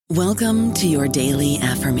Welcome to your daily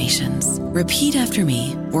affirmations. Repeat after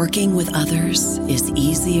me. Working with others is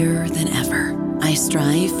easier than ever. I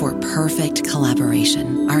strive for perfect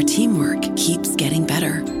collaboration. Our teamwork keeps getting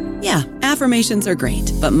better. Yeah, affirmations are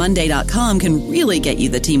great, but Monday.com can really get you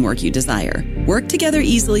the teamwork you desire. Work together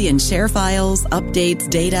easily and share files, updates,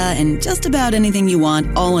 data, and just about anything you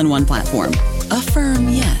want all in one platform. Affirm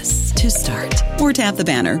yes to start, or tap the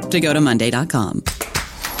banner to go to Monday.com.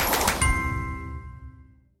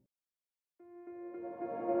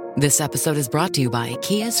 This episode is brought to you by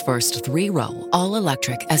Kia's first three-row,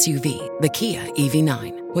 all-electric SUV, the Kia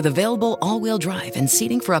EV9, with available all-wheel drive and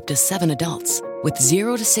seating for up to 7 adults, with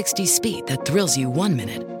 0 to 60 speed that thrills you 1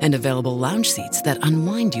 minute and available lounge seats that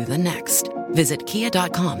unwind you the next. Visit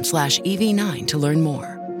kia.com/EV9 to learn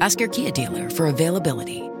more. Ask your Kia dealer for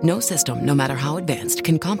availability. No system, no matter how advanced,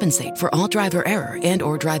 can compensate for all driver error and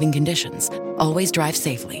or driving conditions. Always drive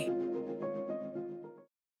safely.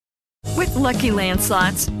 With Lucky Land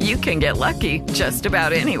Slots, you can get lucky just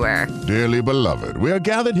about anywhere. Dearly beloved, we are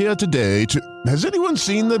gathered here today to... Has anyone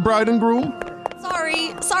seen the bride and groom?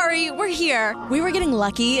 Sorry, we're here. We were getting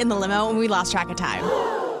lucky in the limo and we lost track of time.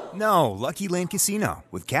 No, Lucky Land Casino,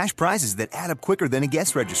 with cash prizes that add up quicker than a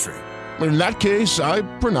guest registry. In that case, I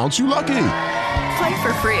pronounce you lucky. Play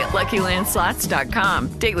for free at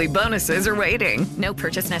LuckyLandSlots.com. Daily bonuses are waiting. No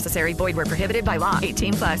purchase necessary. Void where prohibited by law.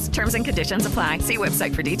 18+. Terms and conditions apply. See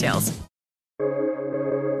website for details.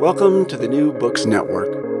 Welcome to the New Books Network.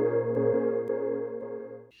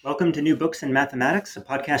 Welcome to New Books in Mathematics, a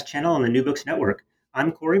podcast channel on the New Books Network.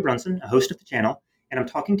 I'm Corey Brunson, a host of the channel, and I'm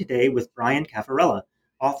talking today with Brian Caffarella,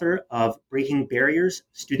 author of Breaking Barriers,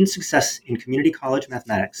 Student Success in Community College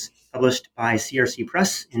Mathematics, published by CRC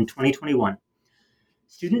Press in 2021.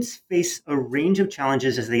 Students face a range of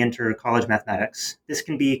challenges as they enter college mathematics. This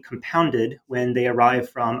can be compounded when they arrive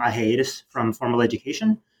from a hiatus from formal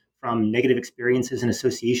education, from negative experiences and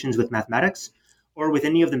associations with mathematics, or with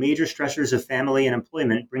any of the major stressors of family and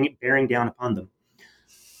employment bearing down upon them.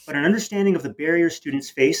 But an understanding of the barriers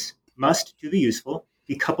students face must, to be useful,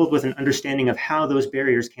 be coupled with an understanding of how those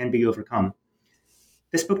barriers can be overcome.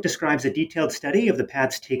 This book describes a detailed study of the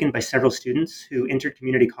paths taken by several students who entered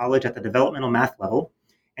community college at the developmental math level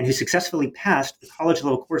and who successfully passed the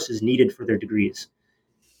college-level courses needed for their degrees.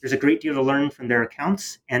 There's a great deal to learn from their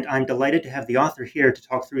accounts, and I'm delighted to have the author here to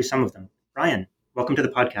talk through some of them. Brian, welcome to the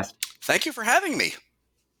podcast. Thank you for having me.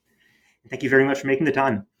 Thank you very much for making the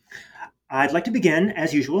time. I'd like to begin,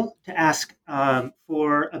 as usual, to ask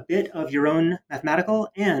for a bit of your own mathematical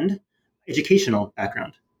and educational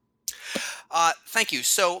background. Thank you.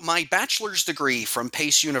 So my bachelor's degree from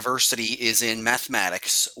Pace University is in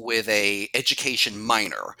mathematics with a education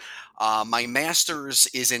minor. My master's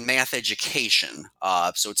is in math education.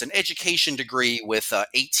 So it's an education degree with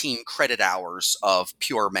 18 credit hours of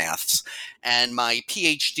pure maths. And my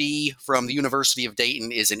PhD from the University of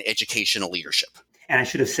Dayton is in educational leadership. And I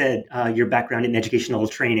should have said your background in educational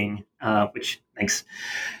training, which thanks.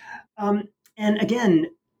 And again,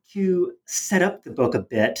 to set up the book a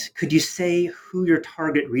bit, could you say who your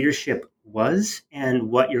target readership was and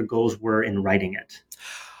what your goals were in writing it?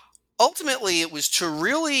 Ultimately, it was to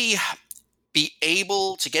really be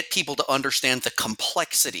able to get people to understand the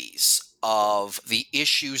complexities of the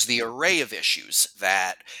issues, the array of issues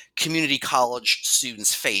that community college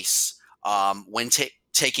students face when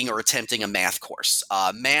taking or attempting a math course.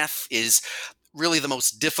 Math is really the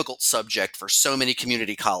most difficult subject for so many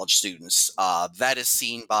community college students. That is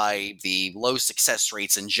seen by the low success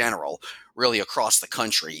rates in general, really across the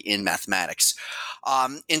country in mathematics.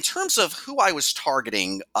 In terms of who I was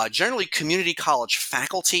targeting, generally community college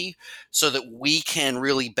faculty, so that we can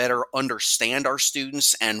really better understand our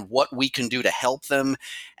students and what we can do to help them,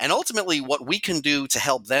 and ultimately what we can do to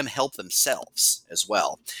help them help themselves as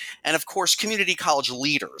well. And of course, community college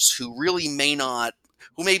leaders who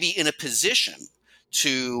may be in a position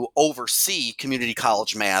to oversee community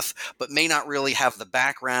college math, but may not really have the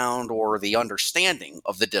background or the understanding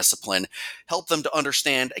of the discipline, help them to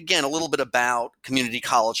understand, again, a little bit about community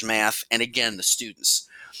college math and, again, the students.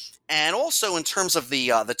 And also in terms of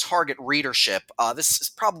the target readership, this is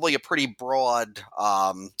probably a pretty broad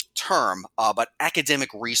term, but academic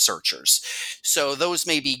researchers. So those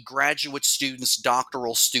may be graduate students,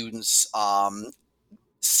 doctoral students,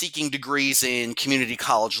 seeking degrees in community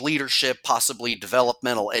college leadership, possibly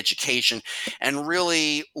developmental education, and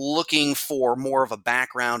really looking for more of a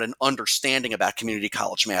background and understanding about community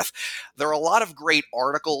college math. There are a lot of great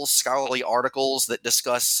articles, scholarly articles, that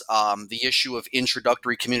discuss the issue of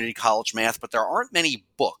introductory community college math, but there aren't many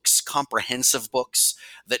books, comprehensive books,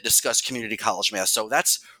 that discuss community college math. So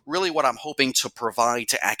that's really what I'm hoping to provide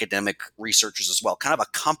to academic researchers as well, kind of a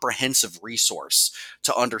comprehensive resource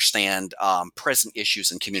to understand present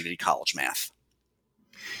issues in community college math.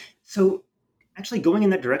 So actually going in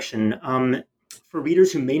that direction, for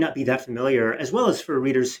readers who may not be that familiar, as well as for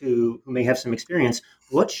readers who may have some experience,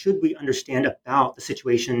 what should we understand about the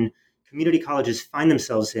situation community colleges find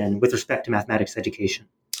themselves in with respect to mathematics education?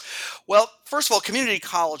 Well, first of all, community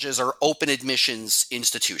colleges are open admissions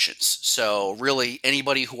institutions. So really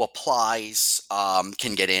anybody who applies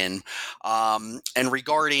can get in. And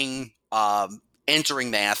regarding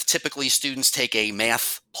entering math, typically students take a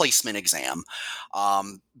math placement exam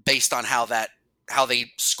based on how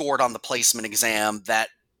they scored on the placement exam. That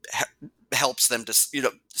helps them to,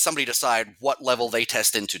 somebody decide what level they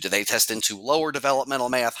test into. Do they test into lower developmental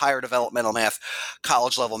math, higher developmental math,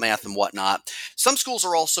 college level math, and whatnot? Some schools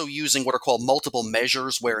are also using what are called multiple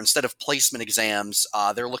measures, where instead of placement exams,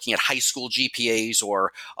 they're looking at high school GPAs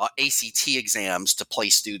or ACT exams to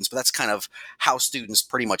place students. But that's kind of how students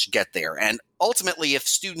pretty much get there. And ultimately, if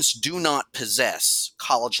students do not possess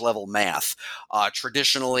college level math,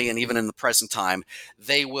 traditionally and even in the present time,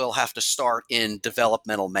 they will have to start in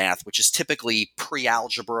developmental math, which is typically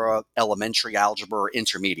pre-algebra, elementary algebra, or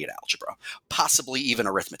intermediate algebra, possibly even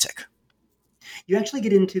arithmetic. You actually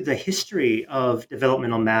get into the history of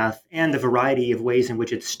developmental math and the variety of ways in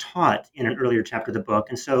which it's taught in an earlier chapter of the book.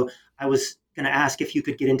 And so I was going to ask if you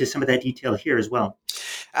could get into some of that detail here as well.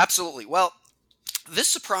 Absolutely. Well, this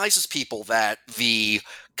surprises people that the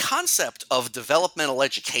concept of developmental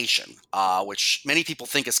education, which many people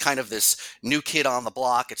think is kind of this new kid on the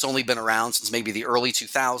block, it's only been around since maybe the early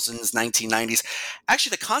 2000s, 1990s.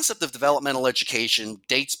 Actually, the concept of developmental education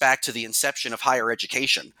dates back to the inception of higher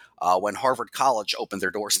education, when Harvard College opened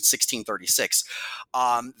their doors in 1636.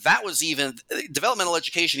 Developmental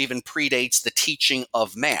education even predates the teaching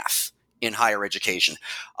of math in higher education.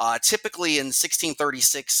 Typically in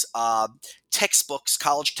 1636,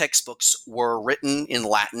 college textbooks were written in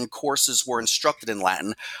Latin, courses were instructed in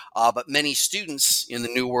Latin, but many students in the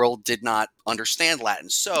New World did not understand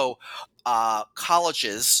Latin. So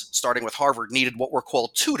colleges, starting with Harvard, needed what were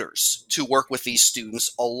called tutors to work with these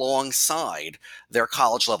students alongside their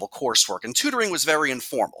college level coursework. And tutoring was very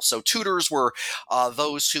informal. So tutors were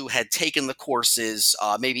those who had taken the courses,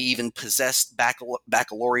 maybe even possessed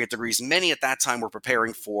baccalaureate degrees. Many at that time were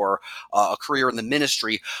preparing for a career in the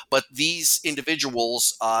ministry, but these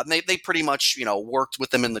individuals, they pretty much, worked with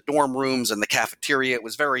them in the dorm rooms and the cafeteria. It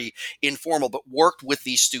was very informal, but worked with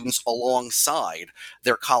these students alongside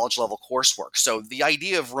their college level coursework. So the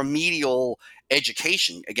idea of remedial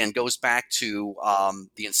education, again, goes back to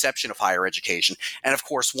the inception of higher education. And of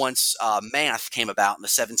course, once math came about in the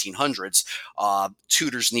 1700s,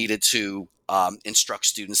 tutors needed to instruct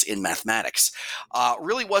students in mathematics.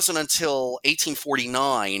 Really wasn't until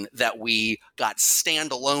 1849 that we got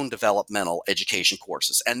standalone developmental education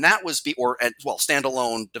courses. And that was,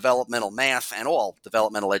 standalone developmental math and all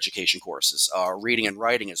developmental education courses, reading and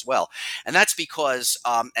writing as well. And that's because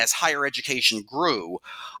as higher education grew,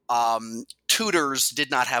 tutors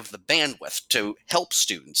did not have the bandwidth to help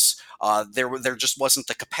students. There just wasn't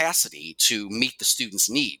the capacity to meet the students'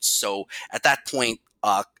 needs. So at that point,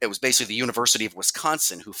 it was basically the University of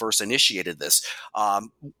Wisconsin who first initiated this.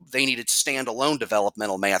 They needed standalone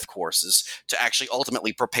developmental math courses to actually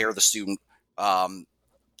ultimately prepare the student in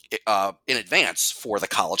advance for the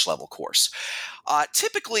college level course.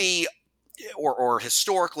 Typically, or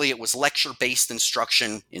historically, it was lecture-based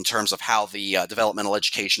instruction in terms of how the developmental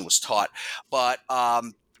education was taught. But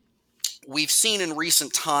we've seen in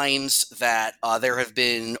recent times that there have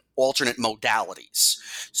been alternate modalities.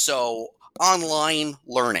 So online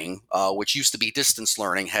learning, which used to be distance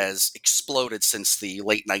learning, has exploded since the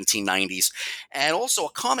late 1990s. And also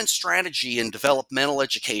a common strategy in developmental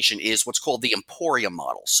education is what's called the Emporium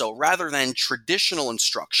model. So rather than traditional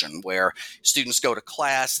instruction, where students go to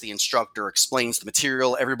class, the instructor explains the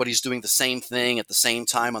material, everybody's doing the same thing at the same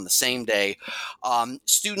time on the same day,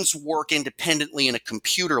 students work independently in a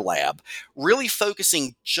computer lab, really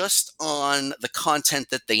focusing just on the content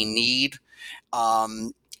that they need,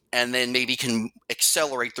 and then maybe can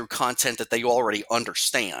accelerate through content that they already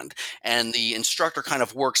understand. And the instructor kind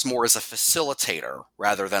of works more as a facilitator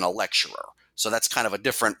rather than a lecturer. So that's kind of a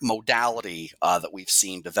different modality that we've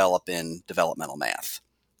seen develop in developmental math.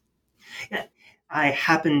 Yeah, I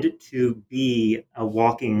happened to be a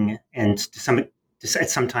walking and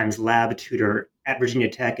sometimes lab tutor at Virginia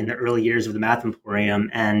Tech in the early years of the Math Emporium,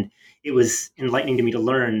 and it was enlightening to me to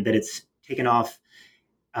learn that it's taken off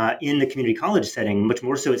in the community college setting, much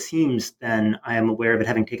more so it seems than I am aware of it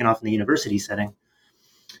having taken off in the university setting.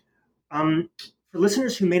 For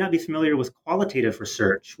listeners who may not be familiar with qualitative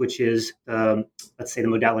research, which is, let's say, the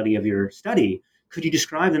modality of your study, could you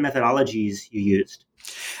describe the methodologies you used?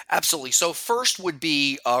 Absolutely. So first would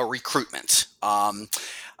be recruitment.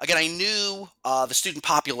 Again, I knew the student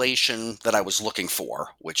population that I was looking for,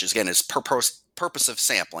 which is, again, is purposive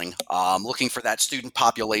sampling, looking for that student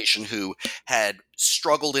population who had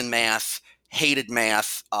struggled in math, hated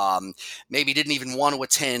math, maybe didn't even want to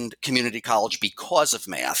attend community college because of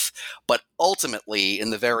math, but ultimately, in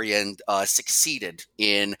the very end, succeeded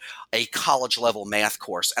in a college-level math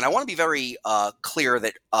course. And I want to be very clear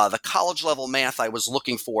that the college-level math I was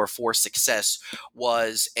looking for success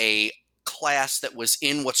was a class that was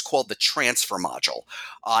in what's called the transfer module,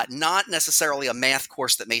 not necessarily a math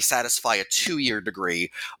course that may satisfy a 2-year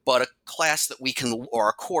degree, but a class that we can, or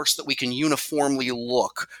a course that we can uniformly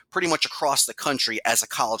look pretty much across the country as a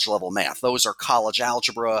college level math. Those are college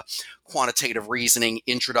algebra, quantitative reasoning,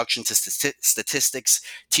 introduction to statistics,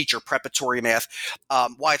 teacher preparatory math.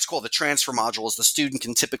 Why it's called the transfer module is the student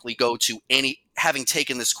can typically go to having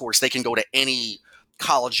taken this course, they can go to any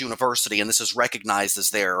college university, and this is recognized as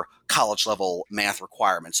their college level math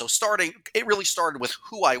requirement. So it really started with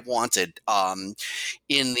who I wanted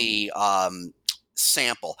in the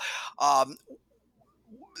sample.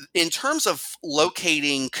 In terms of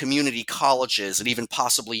locating community colleges and even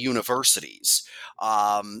possibly universities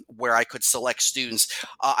where I could select students,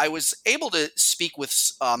 I was able to speak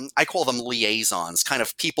with, I call them liaisons, kind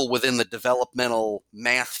of people within the developmental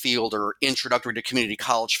math field or introductory to community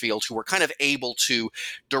college field who were kind of able to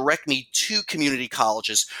direct me to community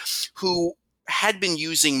colleges who had been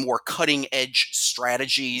using more cutting edge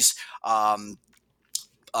strategies.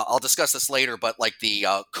 I'll discuss this later, but like the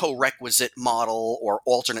co-requisite model or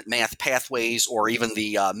alternate math pathways or even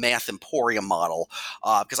the Math Emporium model,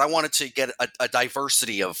 because I wanted to get a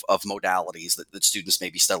diversity of modalities that students may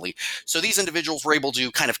be studying. So these individuals were able to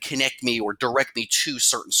kind of connect me or direct me to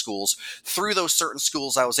certain schools. Through those certain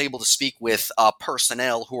schools, I was able to speak with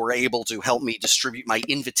personnel who were able to help me distribute my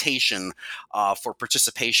invitation for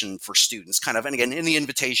participation for students. Kind of, and again, in the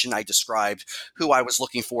invitation, I described who I was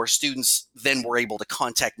looking for. Students then were able to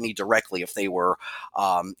contact me directly if they were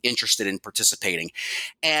interested in participating.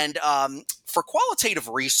 And for qualitative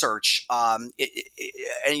research, and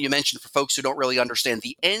you mentioned for folks who don't really understand,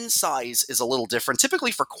 the N size is a little different.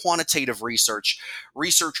 Typically for quantitative research,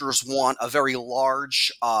 researchers want a very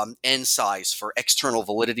large N size for external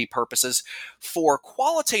validity purposes. For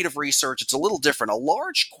qualitative research, it's a little different. A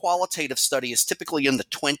large qualitative study is typically in the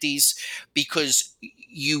 20s because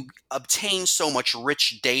you obtain so much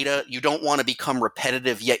rich data. You don't want to become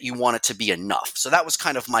repetitive, yet you want it to be enough. So that was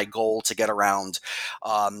kind of my goal, to get around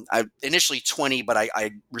initially 20, but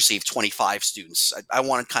I received 25 students. I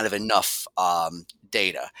wanted kind of enough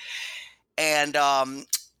data. And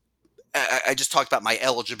I just talked about my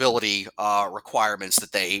eligibility requirements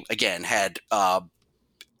that they, again, had. I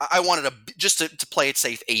wanted just to play it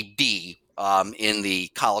safe, a B in the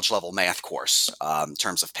college level math course in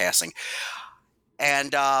terms of passing.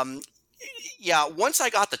 And once I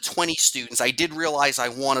got the 20 students, I did realize I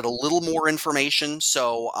wanted a little more information.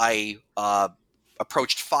 So I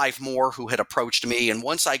approached 5 more who had approached me. And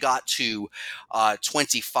once I got to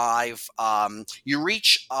 25, you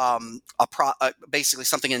reach basically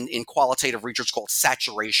something in qualitative research called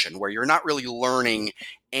saturation, where you're not really learning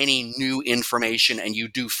any new information and you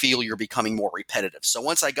do feel you're becoming more repetitive. So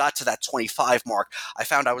once I got to that 25 mark, I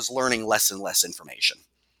found I was learning less and less information.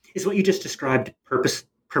 Is what you just described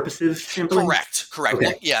purposive sampling? Correct.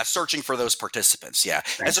 Okay. Yeah, searching for those participants, yeah.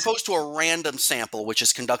 Thanks. As opposed to a random sample, which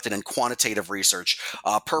is conducted in quantitative research,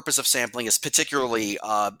 purposive sampling is particularly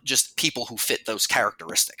just people who fit those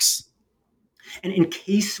characteristics. And in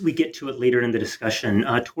case we get to it later in the discussion,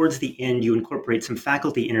 towards the end, you incorporate some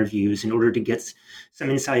faculty interviews in order to get some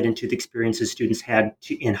insight into the experiences students had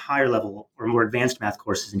in higher level or more advanced math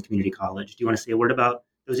courses in community college. Do you want to say a word about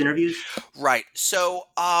those interviews? Right. So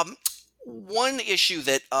one issue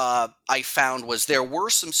that I found was there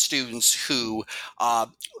were some students who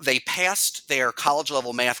they passed their college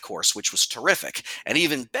level math course, which was terrific. And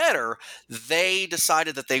even better, they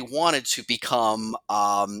decided that they wanted to become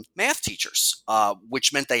math teachers,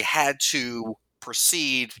 which meant they had to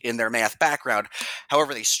proceed in their math background.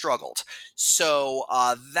 However, they struggled. So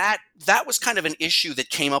that was kind of an issue that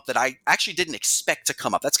came up that I actually didn't expect to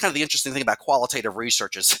come up. That's kind of the interesting thing about qualitative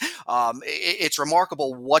research is it's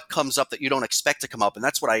remarkable what comes up that you don't expect to come up, and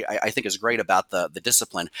that's what I think is great about the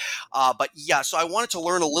discipline. But yeah, so I wanted to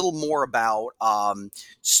learn a little more about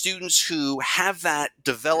students who have that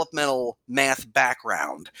developmental math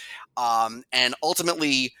background and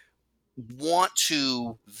ultimately want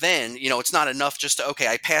to then, it's not enough just to, okay,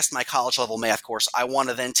 I passed my college level math course. I want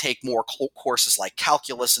to then take more courses like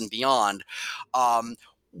calculus and beyond.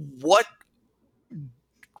 What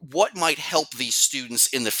might help these students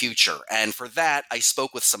in the future? And for that, I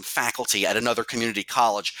spoke with some faculty at another community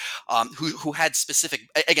college who had specific,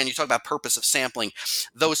 again, you talk about purpose of sampling,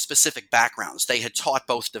 those specific backgrounds. They had taught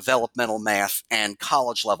both developmental math and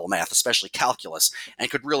college level math, especially calculus,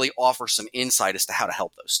 and could really offer some insight as to how to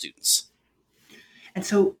help those students. And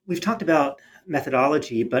so we've talked about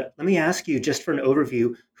methodology, but let me ask you just for an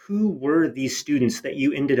overview, who were these students that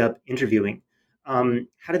you ended up interviewing?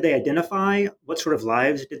 How did they identify? What sort of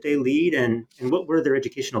lives did they lead? And what were their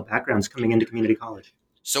educational backgrounds coming into community college?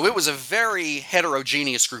 So it was a very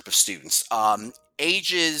heterogeneous group of students,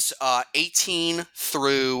 ages 18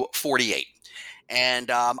 through 48.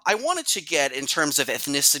 And I wanted to get, in terms of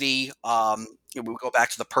ethnicity, we'll go back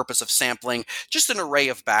to the purpose of sampling, just an array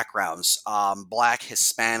of backgrounds, Black,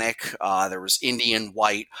 Hispanic, there was Indian,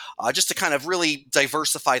 white, just to kind of really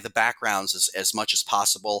diversify the backgrounds as much as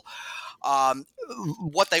possible.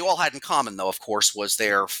 What they all had in common, though, of course, was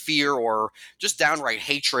their fear or just downright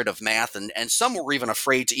hatred of math, and some were even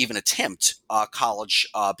afraid to even attempt college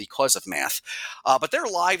because of math. But their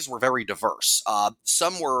lives were very diverse.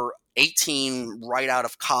 Some were 18 right out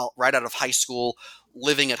of high school,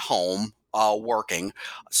 living at home, working.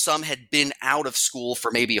 Some had been out of school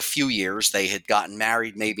for maybe a few years. They had gotten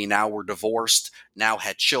married, maybe now were divorced, now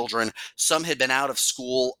had children. Some had been out of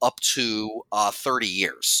school up to 30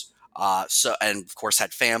 years. And of course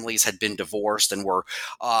had families, had been divorced, and were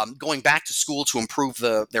going back to school to improve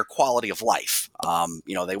their quality of life.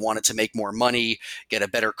 They wanted to make more money, get a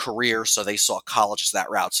better career, so they saw college as that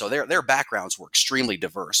route. So their backgrounds were extremely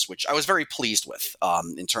diverse, which I was very pleased with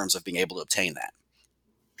in terms of being able to obtain that.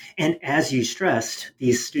 And as you stressed,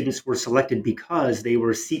 these students were selected because they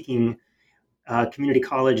were seeking community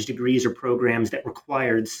college degrees or programs that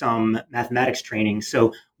required some mathematics training.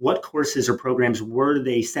 So what courses or programs were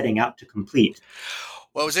they setting out to complete?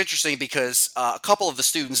 Well, it was interesting because a couple of the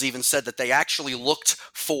students even said that they actually looked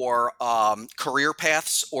for career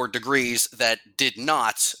paths or degrees that did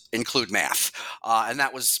not include math. And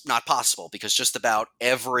that was not possible because just about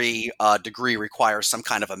every degree requires some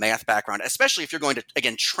kind of a math background, especially if you're going to,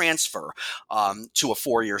 again, transfer to a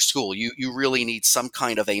four-year school. You really need some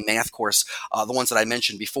kind of a math course, the ones that I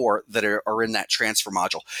mentioned before that are in that transfer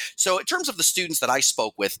module. So in terms of the students that I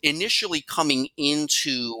spoke with, initially coming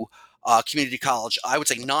into community college, I would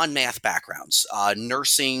say non-math backgrounds,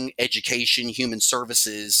 nursing, education, human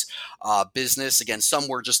services, business. Again, some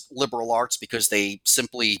were just liberal arts because they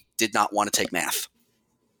simply did not want to take math.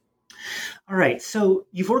 All right. So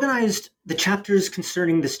you've organized the chapters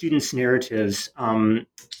concerning the students' narratives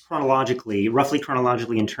roughly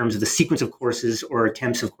chronologically in terms of the sequence of courses or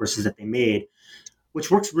attempts of courses that they made, which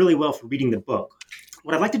works really well for reading the book.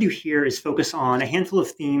 What I'd like to do here is focus on a handful of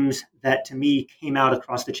themes that to me came out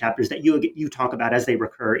across the chapters that you talk about as they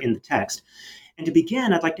recur in the text. And to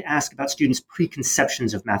begin, I'd like to ask about students'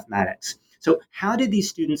 preconceptions of mathematics. So how did these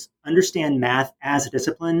students understand math as a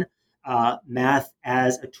discipline, math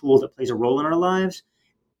as a tool that plays a role in our lives?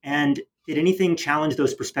 And did anything challenge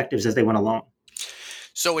those perspectives as they went along?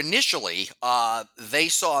 So initially, they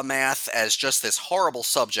saw math as just this horrible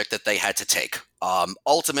subject that they had to take.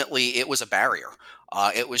 Ultimately, it was a barrier.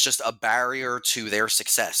 It was just a barrier to their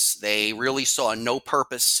success. They really saw no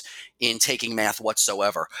purpose in taking math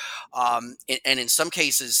whatsoever. And in some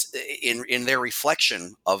cases, in their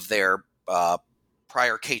reflection of their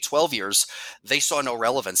prior K-12 years, they saw no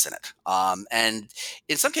relevance in it. And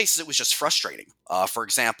in some cases, it was just frustrating. For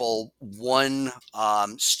example, one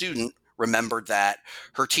student remembered that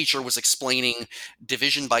her teacher was explaining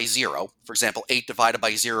division by zero. For example, 8 divided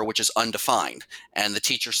by 0, which is undefined. And the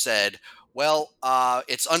teacher said, well,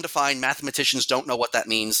 it's undefined. Mathematicians don't know what that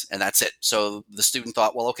means, and that's it. So the student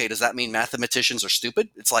thought, well, okay, does that mean mathematicians are stupid?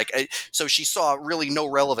 It's like, so she saw really no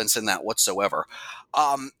relevance in that whatsoever.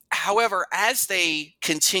 However, as they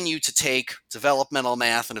continued to take developmental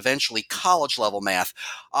math and eventually college level math,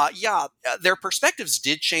 their perspectives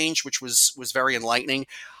did change, which was very enlightening.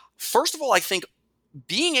 First of all, I think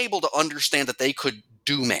being able to understand that they could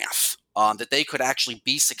do math that they could actually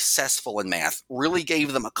be successful in math really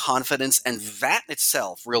gave them a confidence, and that in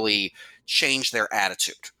itself really changed their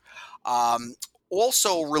attitude.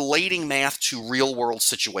 Also relating math to real world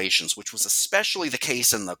situations, which was especially the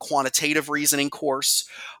case in the quantitative reasoning course.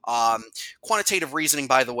 Quantitative reasoning,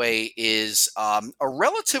 by the way, is a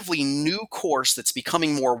relatively new course that's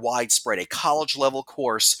becoming more widespread, a college level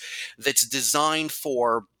course that's designed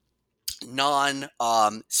for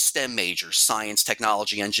non-STEM majors, science,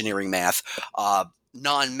 technology, engineering, math,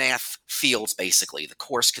 non-math fields, basically. The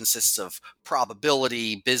course consists of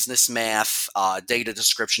probability, business math, data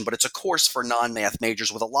description, but it's a course for non-math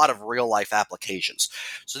majors with a lot of real-life applications.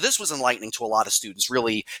 So this was enlightening to a lot of students,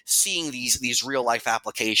 really seeing these real-life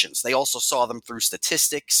applications. They also saw them through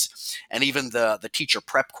statistics and even the teacher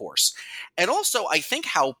prep course. And also, I think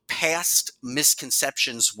how past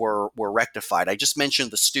misconceptions were rectified. I just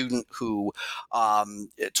mentioned the student who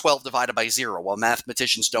 12 divided by 0. Well,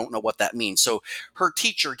 mathematicians don't know what that means. So her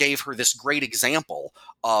teacher gave her this great example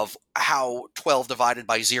of how 12 divided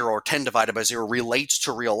by 0 or 10 divided by 0 relates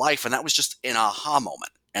to real life. And that was just an aha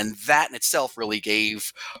moment. And that in itself really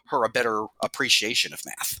gave her a better appreciation of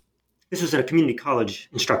math. This was a community college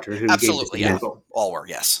instructor who Absolutely, gave this example. Yeah. All were,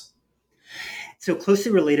 yes. So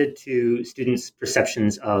closely related to students'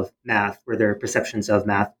 perceptions of math were their perceptions of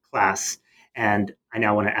math class. And I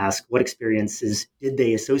now want to ask, what experiences did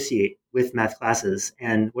they associate with math classes,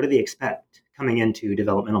 and what do they expect coming into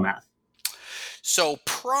developmental math? So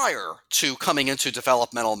prior to coming into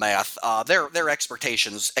developmental math, their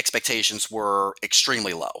expectations were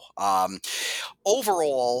extremely low.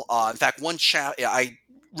 Overall, in fact, I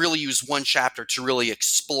really use one chapter to really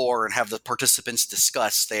explore and have the participants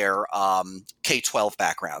discuss their K-12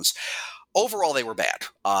 backgrounds. Overall, they were bad.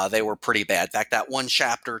 They were pretty bad. In fact, that one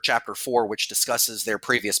chapter 4, which discusses their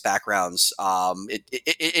previous backgrounds,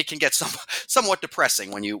 it can get somewhat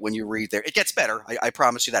depressing when you read there. It gets better. I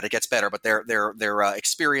promise you that it gets better. But their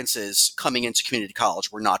experiences coming into community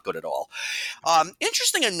college were not good at all.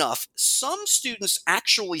 Interesting enough, some students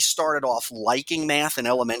actually started off liking math in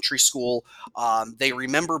elementary school. They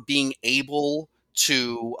remember being able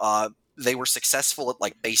to. They were successful at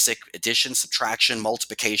like basic addition, subtraction,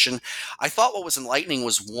 multiplication. I thought what was enlightening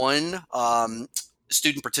was one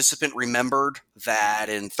student participant remembered that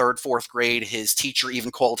in 3rd, 4th grade, his teacher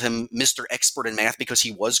even called him Mr. Expert in Math because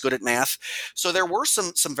he was good at math. So there were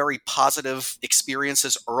some very positive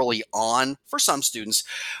experiences early on for some students.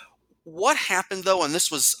 What happened, though, and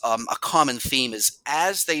this was a common theme, is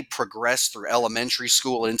as they progressed through elementary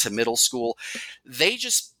school and into middle school, they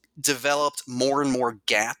just developed more and more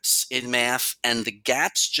gaps in math, and the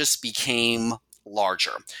gaps just became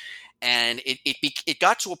larger. And it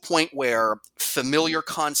got to a point where familiar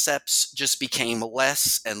concepts just became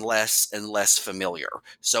less and less and less familiar.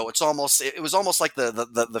 So it was almost like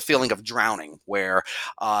the feeling of drowning, where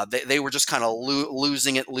they were just kind of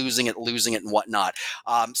losing it and whatnot.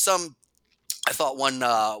 I thought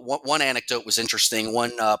one anecdote was interesting.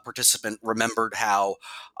 One participant remembered how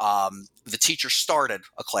the teacher started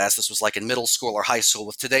a class. This was like in middle school or high school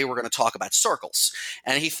with, today we're going to talk about circles.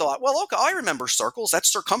 And he thought, well, okay, I remember circles. That's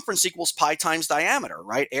circumference equals pi times diameter,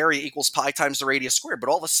 right? Area equals pi times the radius squared. But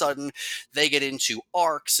all of a sudden, they get into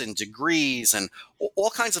arcs and degrees and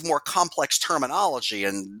all kinds of more complex terminology.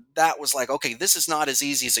 And that was like, okay, this is not as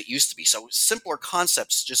easy as it used to be. So simpler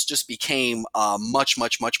concepts just became much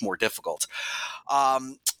more difficult.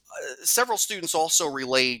 Several students also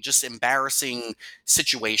relayed just embarrassing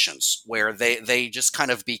situations where they just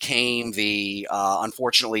kind of became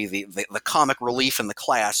unfortunately the comic relief in the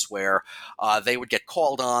class, where they would get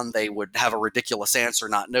called on, they would have a ridiculous answer,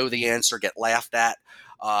 not know the answer, get laughed at.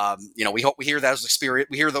 We hear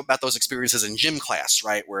about those experiences in gym class,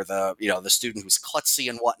 right? Where the student who's klutzy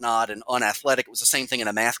and whatnot and unathletic. It was the same thing in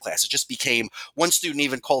a math class. It just became, one student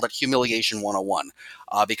even called it humiliation 101,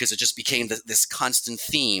 because it just became this constant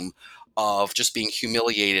theme of just being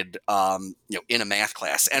humiliated, in a math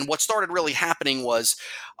class. And what started really happening was,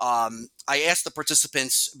 I asked the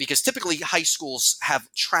participants, because typically high schools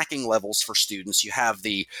have tracking levels for students. You have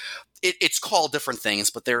it's called different things,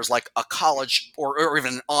 but there's like a college or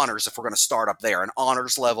even an honors, if we're going to start up there, an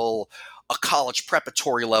honors level, a college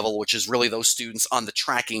preparatory level, which is really those students on the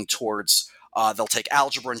tracking towards, they'll take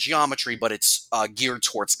algebra and geometry, but it's geared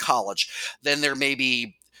towards college. Then there may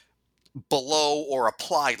be below or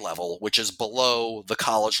applied level, which is below the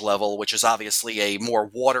college level, which is obviously a more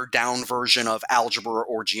watered down version of algebra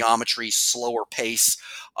or geometry, slower pace,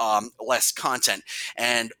 less content.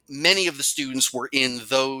 And many of the students were in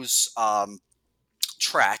those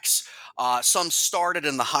tracks. Some started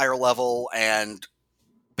in the higher level and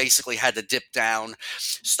basically had to dip down.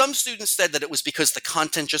 Some students said that it was because the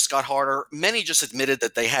content just got harder. Many just admitted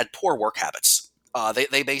that they had poor work habits.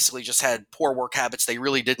 They basically just had poor work habits. They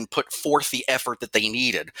really didn't put forth the effort that they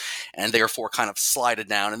needed, and therefore kind of slided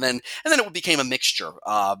down. And then it became a mixture.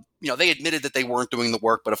 They admitted that they weren't doing the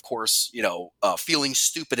work, but of course, feeling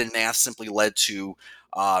stupid in math simply led to,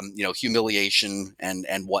 humiliation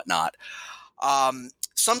and whatnot.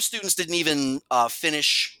 Some students didn't even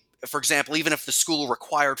finish. For example, even if the school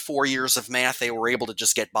required 4 years of math, they were able to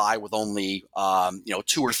just get by with only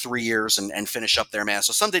 2 or 3 years and finish up their math.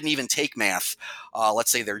 So some didn't even take math,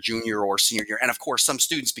 let's say their junior or senior year. And of course, some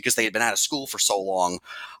students, because they had been out of school for so long,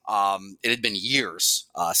 it had been years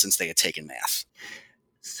since they had taken math.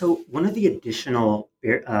 So one of the additional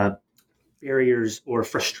barriers or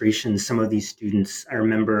frustrations some of these students, I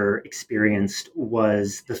remember, experienced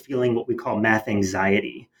was the feeling what we call math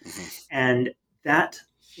anxiety. Mm-hmm. And that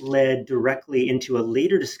led directly into a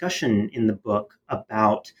later discussion in the book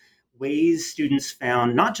about ways students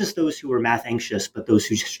found, not just those who were math anxious, but those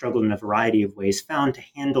who struggled in a variety of ways, found to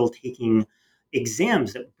handle taking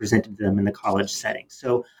exams that were presented to them in the college setting.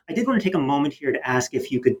 So I did want to take a moment here to ask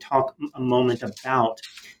if you could talk a moment about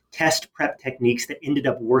test prep techniques that ended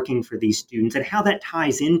up working for these students and how that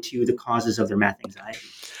ties into the causes of their math anxiety.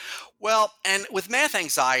 Well, and with math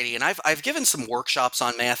anxiety, and I've given some workshops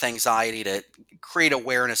on math anxiety to create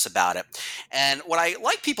awareness about it. And what I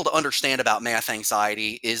like people to understand about math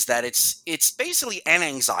anxiety is that it's basically an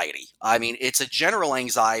anxiety. I mean, it's a general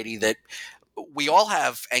anxiety that we all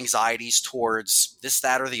have anxieties towards this,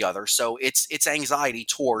 that, or the other. So it's anxiety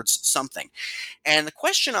towards something. And the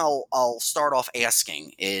question I'll start off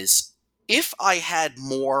asking is, if I had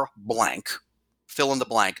more blank, fill in the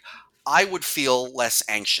blank, I would feel less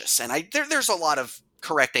anxious. And there's a lot of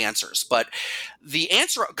correct answers, but the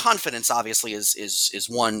answer, confidence obviously is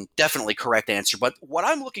one definitely correct answer. But what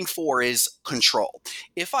I'm looking for is control.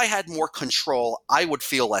 If I had more control, I would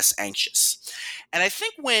feel less anxious. And I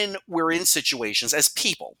think when we're in situations as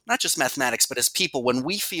people, not just mathematics, but as people, when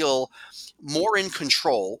we feel more in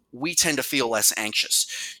control, we tend to feel less anxious.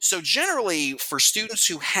 So generally, for students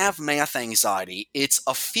who have math anxiety, it's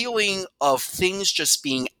a feeling of things just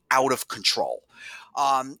being out of control.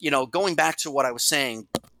 Going back to what I was saying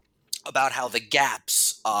about how the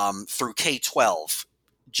gaps through K-12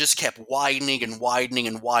 just kept widening and widening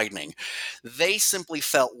and widening. They simply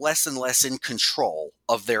felt less and less in control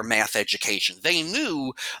of their math education. They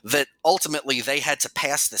knew that ultimately they had to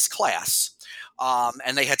pass this class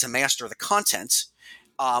and they had to master the content,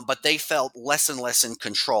 but they felt less and less in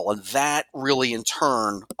control. And that really, in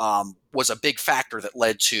turn, was a big factor that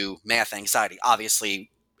led to math anxiety. Obviously,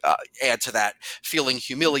 add to that feeling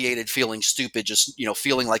humiliated, feeling stupid, just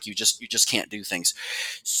feeling like you just can't do things.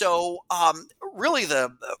 So really the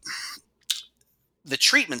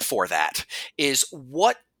treatment for that is,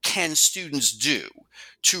 what can students do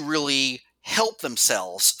to really help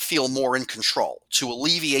themselves feel more in control, to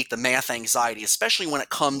alleviate the math anxiety, especially when it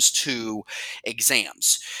comes to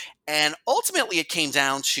exams. And ultimately it came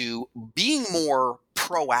down to being more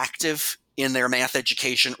proactive in their math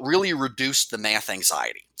education really reduced the math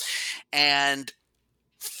anxiety. And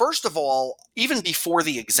first of all, even before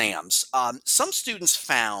the exams, some students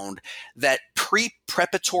found that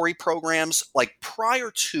pre-preparatory programs, like prior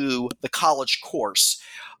to the college course,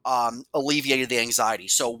 alleviated the anxiety.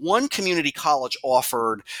 So one community college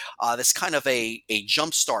offered this kind of a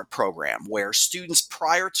jumpstart program where students,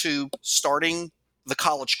 prior to starting the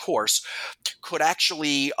college course, could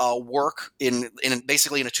actually work in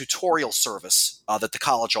basically in a tutorial service that the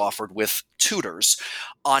college offered with tutors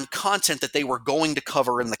on content that they were going to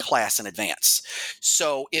cover in the class in advance.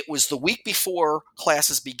 So it was the week before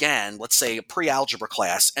classes began, let's say a pre-algebra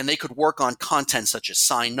class, and they could work on content such as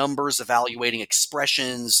sign numbers, evaluating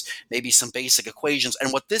expressions, maybe some basic equations.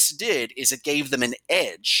 And what this did is it gave them an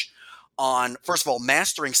edge on, first of all,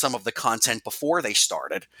 mastering some of the content before they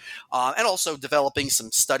started, and also developing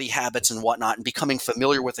some study habits and whatnot and becoming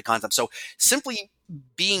familiar with the content. So simply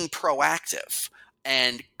being proactive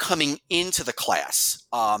and coming into the class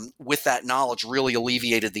with that knowledge really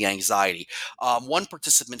alleviated the anxiety. One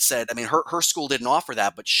participant said, I mean, her school didn't offer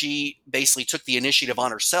that, but she basically took the initiative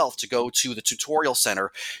on herself to go to the tutorial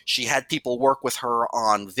center. She had people work with her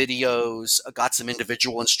on videos, got some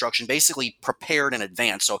individual instruction, basically prepared in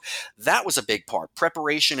advance. So that was a big part,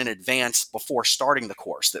 preparation in advance before starting the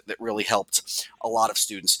course that really helped a lot of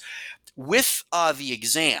students. With the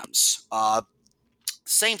exams,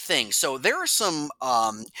 same thing. So there are some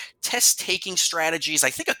test taking strategies. I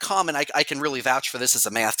think I can really vouch for this as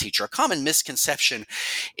a math teacher. A common misconception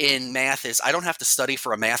in math is I don't have to study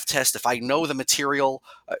for a math test. If I know the material,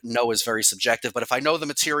 know is very subjective, but if I know the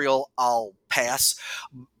material, I'll pass,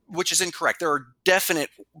 which is incorrect. There are definite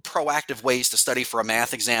proactive ways to study for a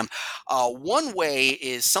math exam. One way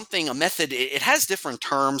is a method, it has different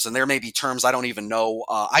terms, and there may be terms I don't even know.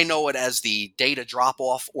 I know it as the data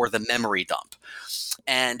drop-off or the memory dump.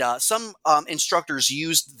 And some instructors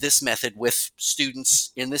used this method with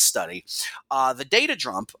students in this study. The data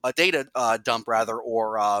dump, or data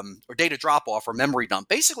drop-off or memory dump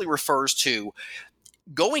basically refers to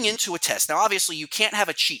going into a test. Now, obviously, you can't have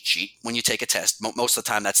a cheat sheet when you take a test. Most of the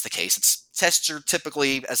time, that's the case. Tests are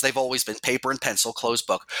typically, as they've always been, paper and pencil, closed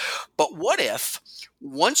book. But what if,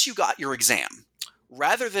 once you got your exam,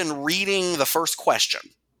 rather than reading the first question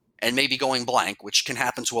and maybe going blank, which can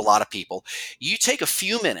happen to a lot of people, you take a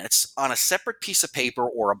few minutes on a separate piece of paper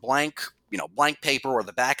or a blank paper or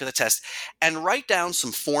the back of the test and write down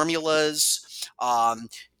some formulas,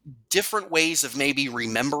 different ways of maybe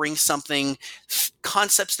remembering something,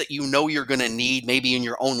 concepts that you know you're going to need maybe in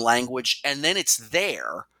your own language, and then it's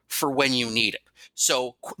there for when you need it.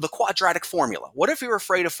 So the quadratic formula. What if you're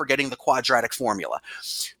afraid of forgetting the quadratic formula?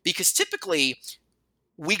 Because typically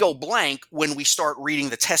we go blank when we start reading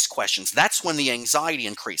the test questions. That's when the anxiety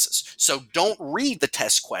increases. So don't read the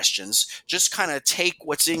test questions. Just kind of take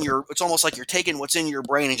it's almost like you're taking what's in your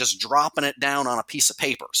brain and just dropping it down on a piece of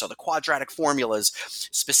paper. So the quadratic formula is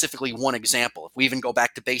specifically one example. If we even go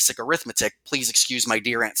back to basic arithmetic, please excuse my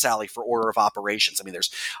dear Aunt Sally for order of operations. I mean,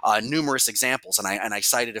 there's numerous examples, and I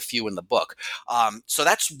cited a few in the book. So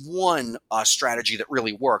that's one strategy that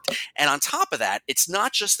really worked. And on top of that, it's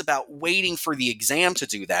not just about waiting for the exam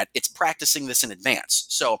to do that. It's practicing this in advance.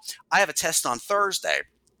 So I have a test on Thursday.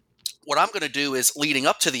 What I'm going to do is, leading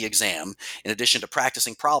up to the exam, in addition to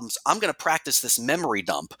practicing problems, I'm going to practice this memory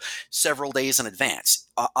dump several days in advance.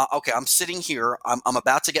 Okay, I'm sitting here. I'm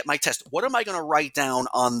about to get my test. What am I going to write down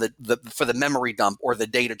on for the memory dump or the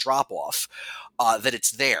data drop off that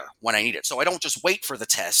it's there when I need it? So I don't just wait for the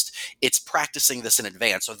test. It's practicing this in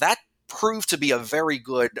advance. So that proved to be a very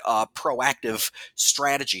good proactive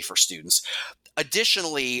strategy for students.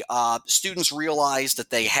 Additionally, students realized that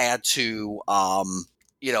they had to,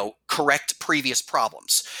 correct previous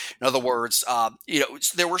problems. In other words,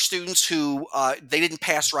 there were students who they didn't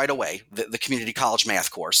pass right away the community college math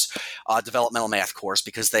course, developmental math course,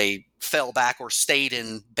 because they fell back or stayed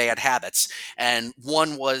in bad habits. And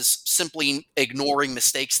one was simply ignoring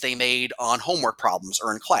mistakes they made on homework problems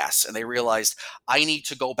or in class. And they realized, I need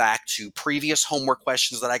to go back to previous homework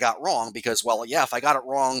questions that I got wrong because, if I got it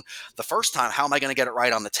wrong the first time, how am I going to get it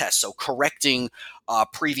right on the test? So correcting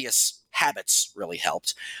previous habits really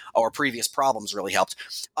helped, or previous problems really helped.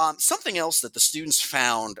 Something else that the students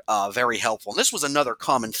found very helpful, and this was another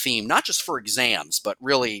common theme, not just for exams, but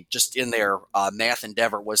really just in their math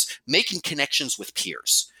endeavor, was making connections with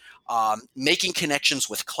peers. Making connections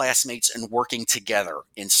with classmates and working together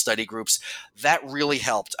in study groups. That really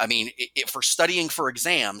helped. I mean, for studying for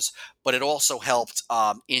exams, but it also helped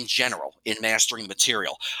in general in mastering the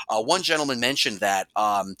material. One gentleman mentioned that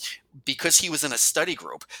because he was in a study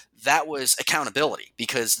group, that was accountability,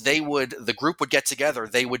 because the group would get together,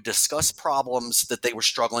 they would discuss problems that they were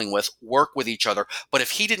struggling with, work with each other. But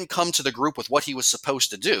if he didn't come to the group with what he was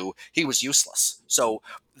supposed to do, he was useless. So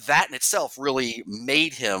that in itself really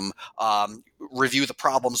made him review the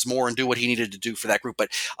problems more and do what he needed to do for that group. But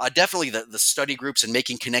definitely the study groups and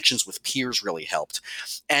making connections with peers really helped.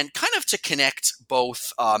 And kind of to connect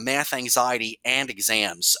both math anxiety and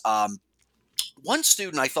exams, one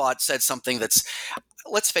student I thought said something that's,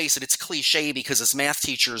 let's face it, it's cliche, because as math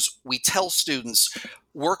teachers, we tell students,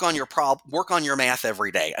 work on your math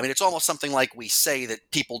every day. I mean, it's almost something like we say that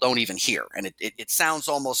people don't even hear. And it sounds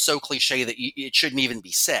almost so cliche that it shouldn't even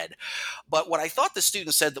be said. But what I thought the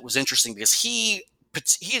student said that was interesting, because he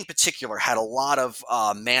in particular had a lot of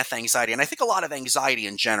math anxiety, and I think a lot of anxiety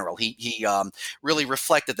in general. He really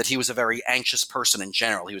reflected that he was a very anxious person in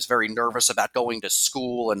general. He was very nervous about going to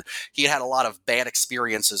school, and he had a lot of bad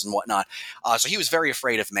experiences and whatnot. So he was very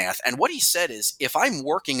afraid of math. And what he said is, if I'm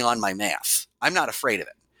working on my math, I'm not afraid of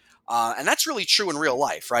it. And that's really true in real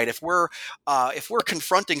life, right? If we're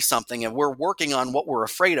confronting something and we're working on what we're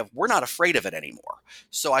afraid of, we're not afraid of it anymore.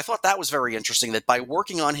 So I thought that was very interesting, that by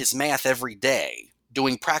working on his math every day,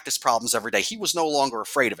 doing practice problems every day, he was no longer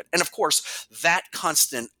afraid of it. And of course, that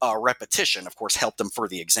constant repetition, of course, helped him for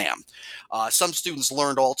the exam. Some students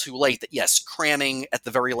learned all too late that, yes, cramming at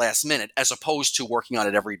the very last minute, as opposed to working on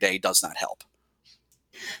it every day, does not help.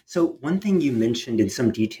 So one thing you mentioned in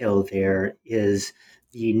some detail there is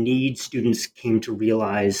the need students came to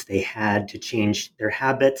realize they had to change their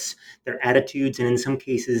habits, their attitudes, and in some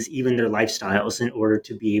cases, even their lifestyles in order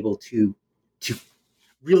to be able to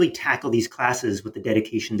really tackle these classes with the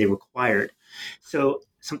dedication they required. So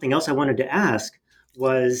something else I wanted to ask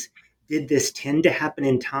was, did this tend to happen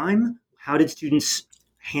in time? How did students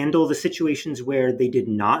handle the situations where they did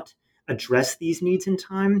not address these needs in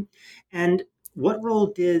time? And what role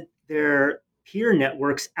did their peer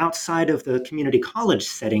networks outside of the community college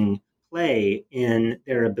setting play in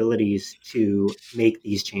their abilities to make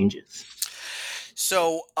these changes?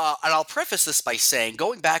 So, and I'll preface this by saying,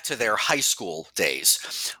 going back to their high school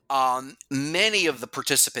days, many of the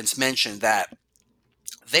participants mentioned that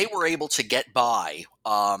they were able to get by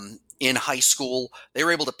in high school. They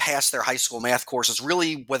were able to pass their high school math courses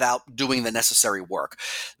really without doing the necessary work.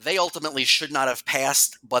 They ultimately should not have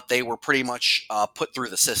passed, but they were pretty much put through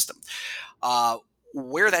the system.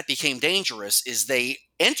 Where that became dangerous is they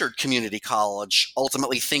entered community college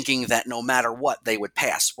ultimately thinking that no matter what, they would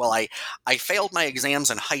pass. Well, I failed my exams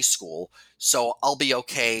in high school, so I'll be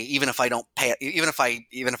okay even if I don't pass. Even if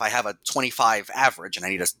I have a 25 average and I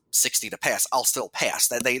need a 60 to pass, I'll still pass.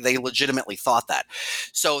 They legitimately thought that.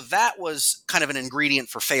 So that was kind of an ingredient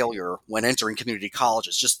for failure when entering community college.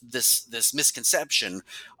 It's just this misconception.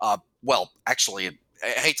 Well, actually,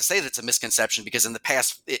 I hate to say that it's a misconception because in the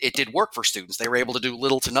past it did work for students. They were able to do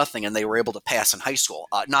little to nothing and they were able to pass in high school.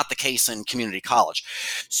 Not the case in community college.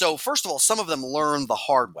 So first of all, some of them learned the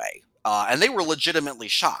hard way. And they were legitimately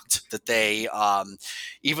shocked that they,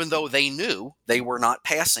 even though they knew they were not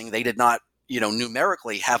passing, they did not,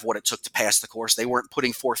 numerically have what it took to pass the course. They weren't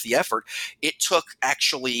putting forth the effort. It took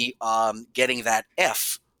actually getting that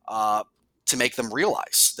F to make them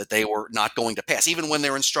realize that they were not going to pass. Even when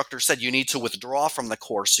their instructor said you need to withdraw from the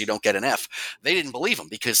course so you don't get an F, they didn't believe them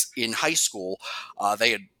because in high school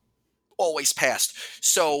they had always passed.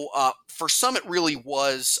 So for some, it really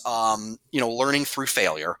was, learning through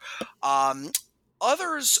failure.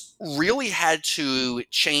 Others really had to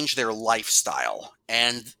change their lifestyle.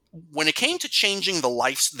 And when it came to changing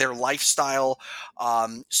their lifestyle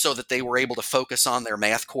so that they were able to focus on their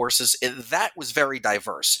math courses, that was very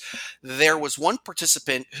diverse. There was one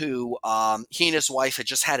participant who he and his wife had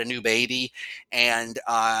just had a new baby, and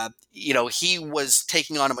he was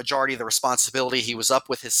taking on a majority of the responsibility. He was up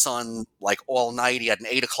with his son like all night. He had an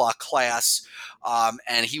 8 o'clock class,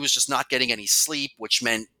 and he was just not getting any sleep, which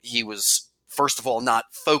meant he was, first of all,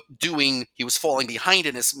 he was falling behind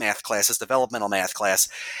in his math class, his developmental math class,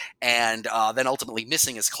 and then ultimately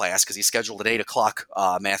missing his class because he scheduled an 8 o'clock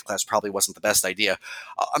math class. Probably wasn't the best idea.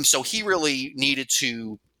 So he really needed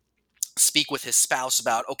to speak with his spouse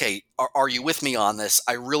about, okay, are you with me on this?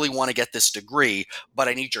 I really want to get this degree, but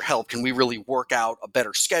I need your help. Can we really work out a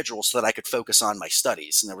better schedule so that I could focus on my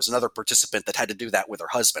studies? And there was another participant that had to do that with her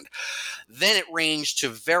husband. Then it ranged to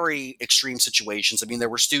very extreme situations. I mean, there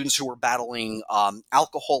were students who were battling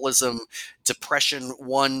alcoholism, depression.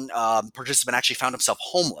 One participant actually found himself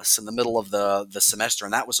homeless in the middle of the semester,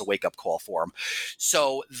 and that was a wake-up call for him.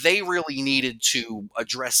 So they really needed to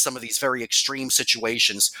address some of these very extreme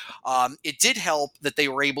situations. It did help that they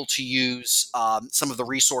were able to use some of the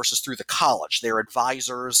resources through the college. Their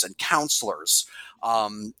advisors and counselors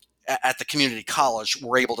at the community college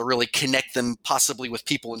were able to really connect them possibly with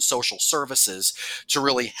people in social services to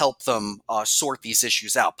really help them sort these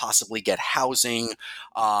issues out, possibly get housing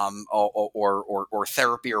or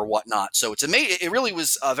therapy or whatnot. So it really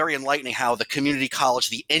was very enlightening how the community college,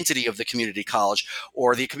 the entity of the community college,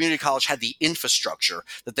 or the community college had the infrastructure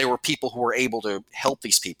that there were people who were able to help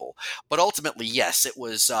these people. But ultimately, yes, it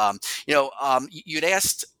was, you'd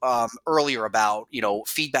asked earlier about,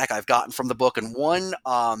 feedback I've gotten from the book, and one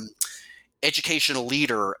educational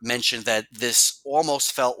leader mentioned that this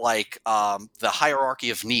almost felt like the hierarchy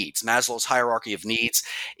of needs, Maslow's hierarchy of needs,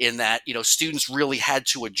 in that, students really had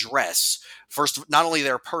to address first, not only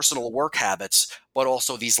their personal work habits, but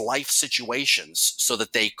also these life situations so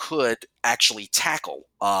that they could actually tackle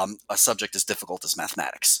a subject as difficult as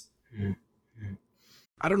mathematics. Mm-hmm.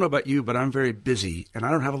 I don't know about you, but I'm very busy and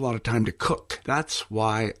I don't have a lot of time to cook. That's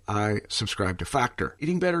why I subscribe to Factor.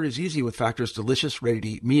 Eating better is easy with Factor's delicious,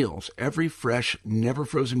 ready-to-eat meals. Every fresh, never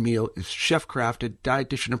frozen meal is chef-crafted,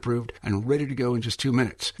 dietitian approved, and ready to go in just 2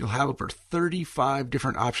 minutes. You'll have over 35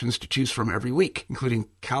 different options to choose from every week, including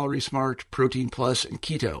Calorie Smart, Protein Plus, and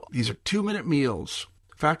Keto. These are 2-minute meals.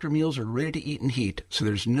 Factor meals are ready to eat and heat, so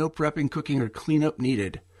there's no prepping, cooking, or cleanup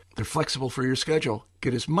needed. They're flexible for your schedule,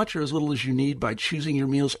 Get as much or as little as you need by choosing your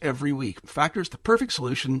meals every week. Factor is the perfect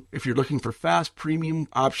solution if you're looking for fast, premium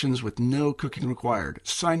options with no cooking required.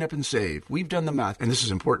 Sign up and save. We've done the math, and this is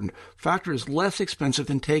important. Factor is less expensive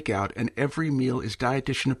than takeout, and every meal is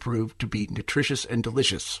dietitian approved to be nutritious and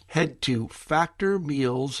delicious. Head to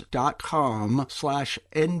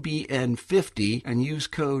factormeals.com/NBN50 and use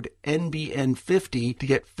code NBN50 to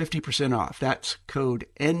get 50% off. That's code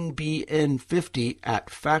NBN50 at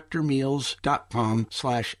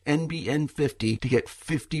factormeals.com/NBN50 to get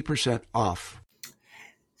 50% off.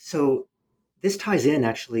 So this ties in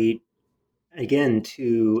actually again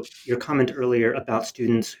to your comment earlier about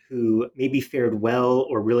students who maybe fared well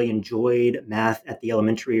or really enjoyed math at the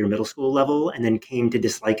elementary or middle school level and then came to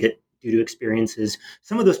dislike it due to experiences.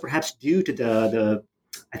 Some of those perhaps due to the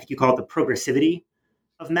I think you call it the progressivity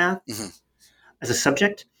of math as a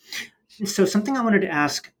subject. And so something I wanted to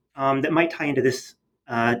ask that might tie into this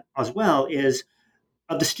as well is,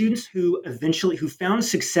 of the students who found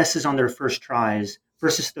successes on their first tries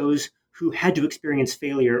versus those who had to experience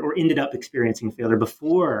failure or ended up experiencing failure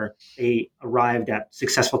before they arrived at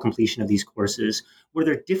successful completion of these courses, were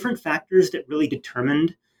there different factors that really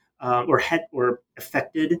determined or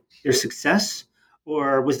affected their success?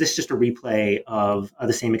 Or was this just a replay of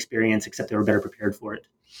the same experience, except they were better prepared for it?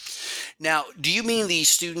 Now, do you mean the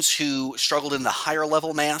students who struggled in the higher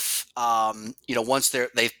level math, once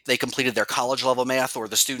they completed their college level math, or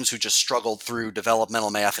the students who just struggled through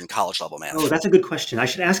developmental math and college level math? Oh, that's a good question. I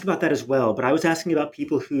should ask about that as well. But I was asking about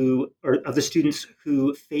people of the students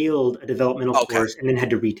who failed a developmental course and then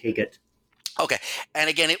had to retake it. Okay. And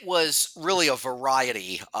again, it was really a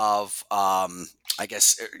variety of,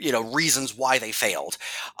 reasons why they failed.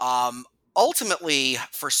 Ultimately,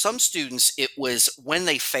 for some students, it was when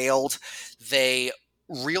they failed, they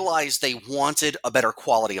realized they wanted a better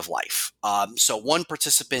quality of life. So one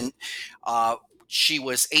participant, she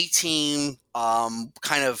was 18,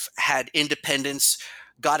 kind of had independence,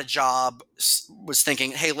 got a job, was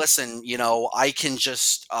thinking, hey, listen, I can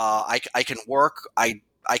just, I can work. I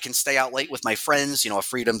can stay out late with my friends, a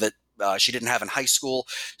freedom that she didn't have in high school.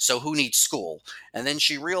 So who needs school? And then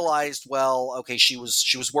she realized, she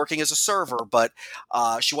was working as a server, but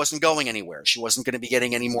she wasn't going anywhere. She wasn't going to be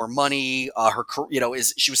getting any more money.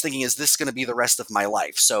 She was thinking, is this going to be the rest of my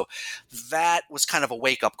life? So that was kind of a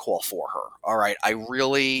wake up call for her. All right, I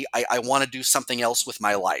want to do something else with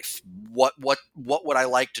my life. What would I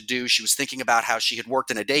like to do? She was thinking about how she had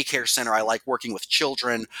worked in a daycare center. I like working with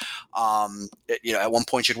children. At one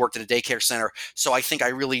point she had worked at a daycare center. So I think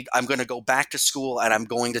I'm going to go back to school and I'm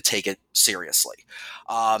going to take it seriously.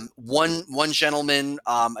 One gentleman,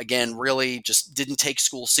 again, really just didn't take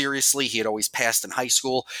school seriously. He had always passed in high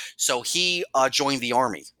school. So he joined the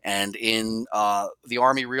Army, and in the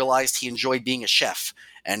Army realized he enjoyed being a chef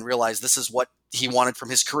and realized this is what he wanted from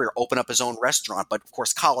his career, open up his own restaurant. But of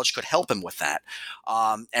course, college could help him with that.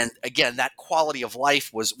 And again, that quality of life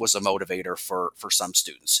was a motivator for some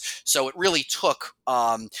students. So it really took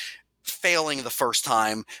failing the first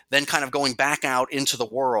time, then kind of going back out into the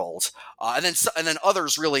world, and then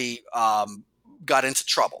others really got into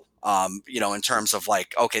trouble. In terms of one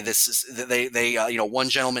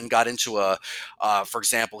gentleman got into for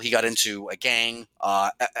example, he got into a gang,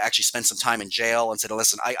 actually spent some time in jail and said,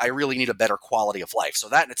 listen, I really need a better quality of life. So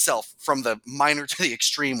that in itself, from the minor to the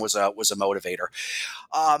extreme, was a motivator.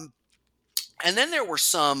 And then there were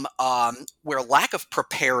some where lack of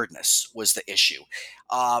preparedness was the issue.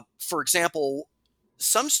 For example,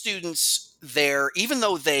 some students there, even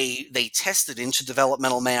though they tested into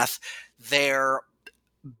developmental math, their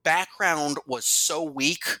background was so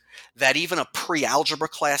weak that even a pre-algebra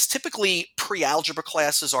class, typically pre-algebra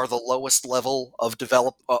classes are the lowest level of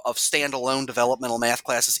standalone developmental math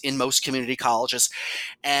classes in most community colleges.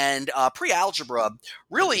 And pre-algebra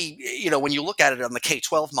really, when you look at it on the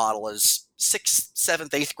K-12 model, is 6th, 7th,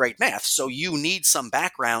 8th grade math. So you need some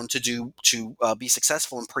background to be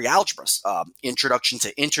successful in pre-algebra. Introduction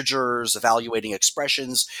to integers, evaluating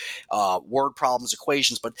expressions, word problems,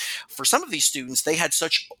 equations. But for some of these students, they had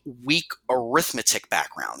such weak arithmetic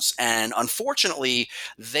backgrounds. And unfortunately,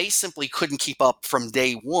 they simply couldn't keep up from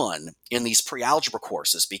day one in these pre-algebra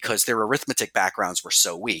courses because their arithmetic backgrounds were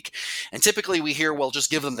so weak. And typically we hear, well, just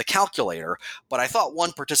give them the calculator. But I thought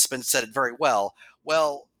one participant said it very well.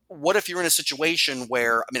 Well, what if you're in a situation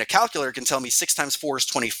where, a calculator can tell me 6 times 4 is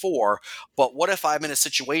 24, but what if I'm in a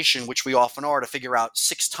situation, which we often are, to figure out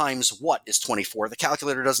 6 times what is 24? The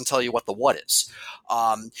calculator doesn't tell you what the what is.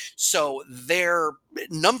 So their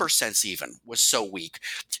number sense even was so weak.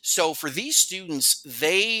 So for these students,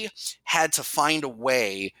 they had to find a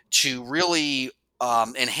way to really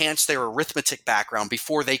enhance their arithmetic background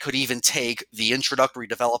before they could even take the introductory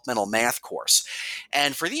developmental math course.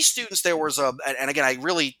 And for these students, there was and again, I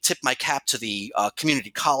really tip my cap to the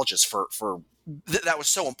community colleges for that was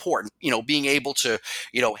so important, being able to,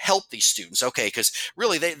 help these students. Okay, because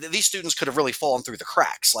really these students could have really fallen through the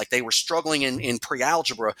cracks. Like they were struggling in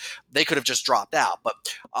pre-algebra, they could have just dropped out. But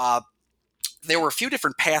there were a few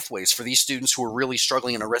different pathways for these students who were really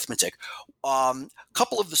struggling in arithmetic. A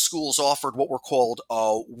couple of the schools offered what were called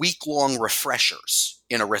week-long refreshers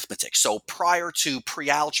in arithmetic. So prior to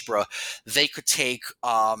pre-algebra, they could take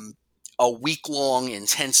a week-long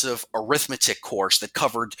intensive arithmetic course that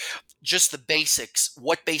covered just the basics.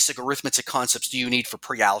 What basic arithmetic concepts do you need for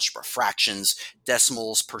pre-algebra? Fractions,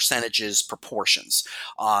 decimals, percentages, proportions.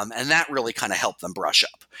 And that really kind of helped them brush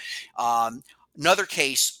up. Another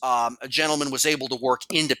case, a gentleman was able to work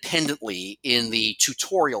independently in the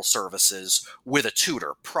tutorial services with a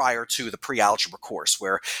tutor prior to the pre-algebra course,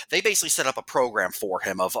 where they basically set up a program for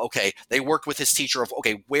him of, okay, they worked with his teacher of,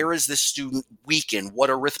 okay, where is this student weak in? What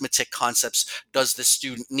arithmetic concepts does this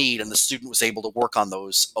student need? And the student was able to work on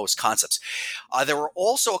those concepts. There were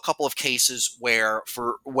also a couple of cases where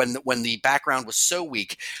when the background was so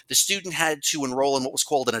weak, the student had to enroll in what was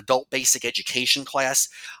called an adult basic education class.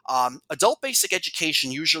 Adult basic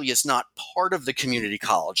education usually is not part of the community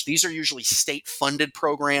college. These are usually state-funded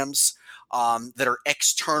programs that are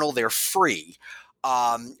external. They're free,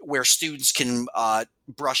 where students can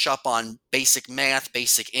brush up on basic math,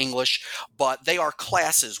 basic English, but they are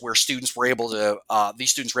classes where these students were able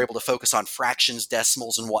to focus on fractions,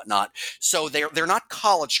 decimals, and whatnot. So they're not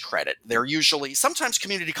college credit. They're usually, sometimes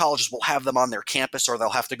community colleges will have them on their campus, or they'll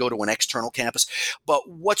have to go to an external campus. But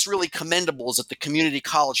what's really commendable is that the community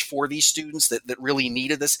college, for these students that really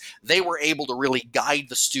needed this, they were able to really guide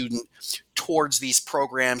the student towards these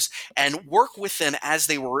programs and work with them as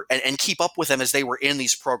they were, and keep up with them as they were in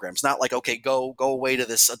these programs. Not like, okay, go away to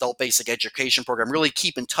this adult basic education program. Really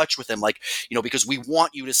keep in touch with them, like, because we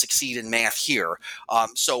want you to succeed in math here.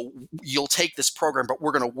 So you'll take this program, but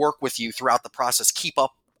we're going to work with you throughout the process. Keep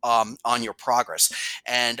up on your progress.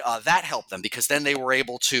 And that helped them, because then they were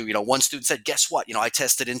able to, one student said, guess what? I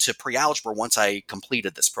tested into pre-algebra once I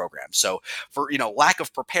completed this program. So for, lack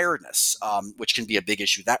of preparedness, which can be a big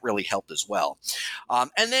issue, that really helped as well.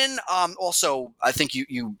 And then also, I think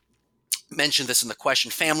you mentioned this in the question,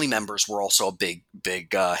 family members were also a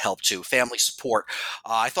big help too. Family support.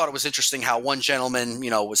 I thought it was interesting how one gentleman,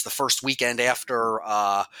 was the first weekend after,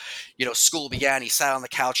 school began, he sat on the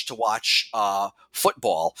couch to watch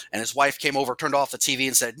football, and his wife came over, turned off the TV,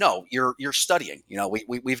 and said, "No, you're studying.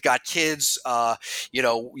 We've got kids.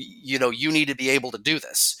 You need to be able to do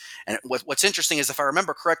this." And what's interesting is, if I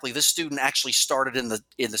remember correctly, this student actually started in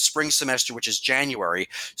the spring semester, which is January.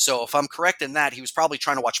 So if I'm correct in that, he was probably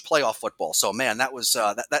trying to watch playoff football. So man, that was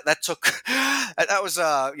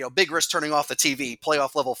big risk, turning off the TV,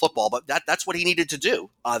 playoff level football. But that's what he needed to do.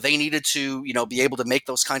 They needed to be able to make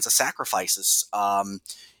those kinds of sacrifices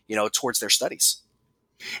towards their studies.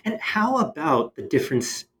 And how about the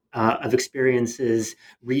difference of experiences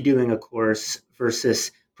redoing a course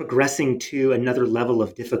versus progressing to another level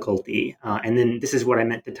of difficulty? And then this is what I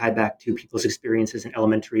meant to tie back to people's experiences in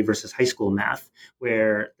elementary versus high school math,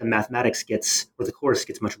 where the mathematics the course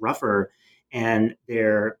gets much rougher, and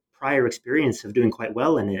their prior experience of doing quite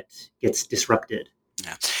well in it gets disrupted.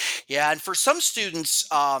 Yeah, and for some students,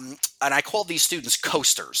 and I call these students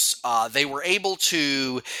coasters, they were able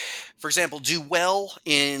to, for example, do well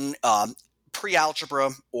in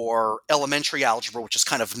pre-algebra or elementary algebra, which is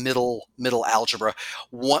kind of middle algebra.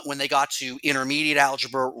 When they got to intermediate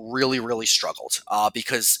algebra, really, really struggled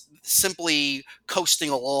because simply coasting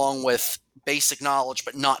along with basic knowledge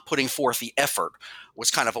but not putting forth the effort was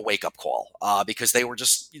kind of a wake-up call because they were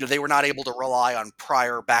just, they were not able to rely on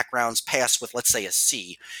prior backgrounds passed with, let's say, a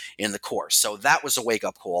C in the course. So that was a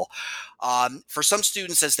wake-up call. For some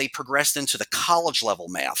students, as they progressed into the college-level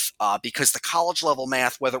math, because the college-level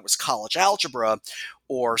math, whether it was college algebra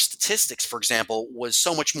or statistics, for example, was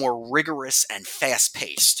so much more rigorous and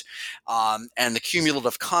fast-paced, and the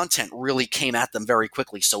cumulative content really came at them very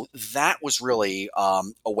quickly. So that was really a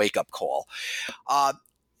wake-up call.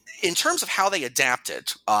 In terms of how they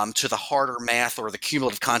adapted to the harder math or the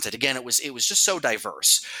cumulative content, again, it was just so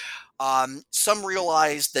diverse. Some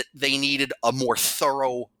realized that they needed a more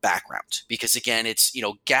thorough background because, again, it's,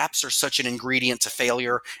 gaps are such an ingredient to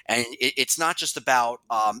failure. And it's not just about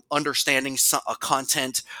understanding a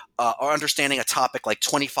content or understanding a topic like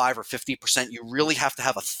 25 or 50%, you really have to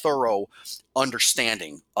have a thorough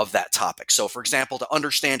understanding of that topic. So, for example, to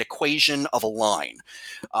understand equation of a line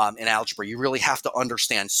in algebra, you really have to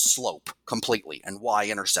understand slope completely and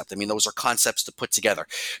y-intercept. I mean, those are concepts to put together.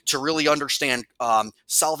 To really understand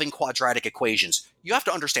solving quadratic equations, you have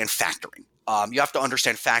to understand factoring. You have to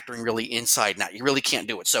understand factoring really inside and out. You really can't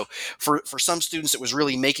do it. So for some students, it was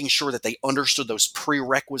really making sure that they understood those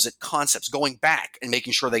prerequisite concepts, going back and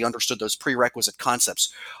making sure they understood those prerequisite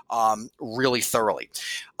concepts really thoroughly.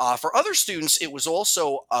 For other students, it was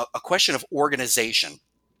also a question of organization.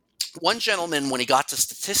 One gentleman, when he got to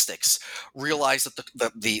statistics, realized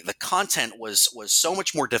that the content was so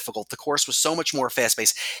much more difficult. The course was so much more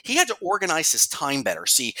fast-paced. He had to organize his time better.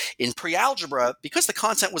 See, in pre-algebra, because the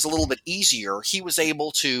content was a little bit easier, he was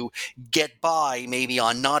able to get by maybe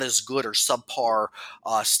on not as good or subpar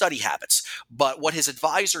study habits. But what his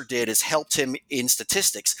advisor did is helped him in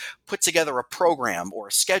statistics put together a program or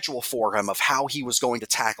a schedule for him of how he was going to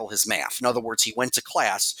tackle his math. In other words, he went to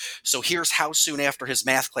class. So here's how soon after his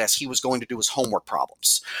math class he was going to do his homework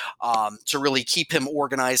problems to really keep him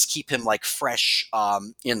organized, keep him like fresh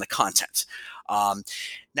in the content.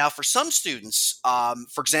 Now, for some students,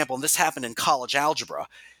 for example, and this happened in college algebra,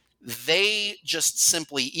 they just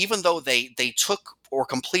simply, even though they took or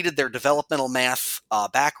completed their developmental math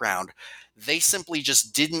background, they simply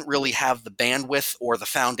just didn't really have the bandwidth or the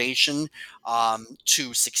foundation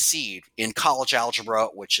to succeed in college algebra,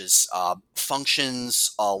 which is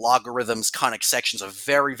functions, logarithms, conic sections, a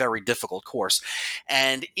very, very difficult course.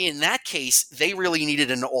 And in that case, they really needed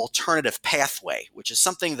an alternative pathway, which is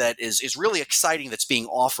something that is really exciting that's being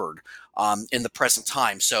offered in the present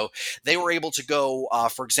time. So they were able to go,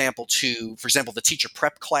 for example, the teacher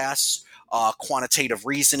prep class, quantitative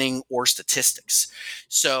reasoning, or statistics.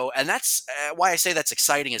 So, and that's why I say that's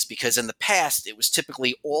exciting, is because in the past, it was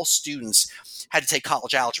typically all students had to take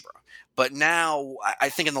college algebra. But now, I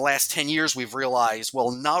think in the last 10 years, we've realized,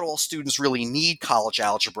 well, not all students really need college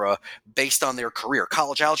algebra based on their career.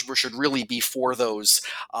 College algebra should really be for those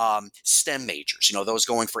STEM majors, those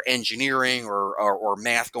going for engineering or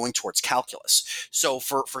math going towards calculus. So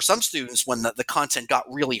for some students, when the content got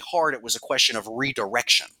really hard, it was a question of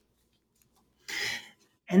redirection.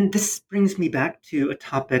 And this brings me back to a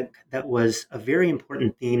topic that was a very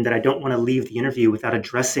important theme that I don't want to leave the interview without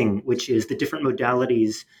addressing, which is the different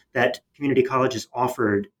modalities that community colleges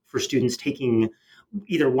offered for students taking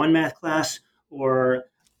either one math class or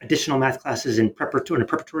additional math classes in a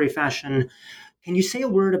preparatory fashion. Can you say a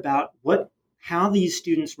word about how these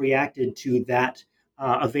students reacted to that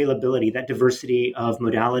availability, that diversity of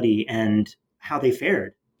modality, and how they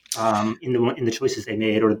fared in the choices they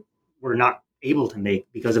made or were not able to make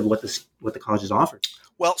because of what the colleges offered?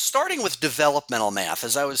 Well, starting with developmental math,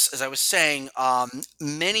 as I was saying,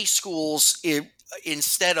 many schools,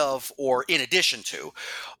 instead of or in addition to,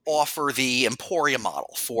 offer the Emporia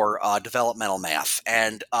model for developmental math.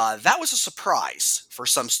 And that was a surprise for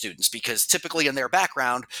some students because typically in their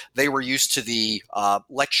background, they were used to the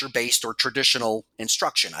lecture-based or traditional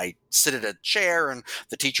instruction. I sit at a chair and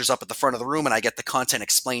the teacher's up at the front of the room and I get the content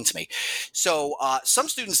explained to me. So some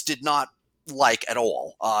students did not like at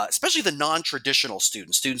all, especially the non-traditional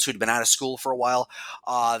students who'd been out of school for a while,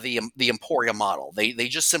 the Emporia model. They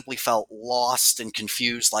just simply felt lost and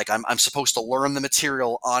confused, like I'm supposed to learn the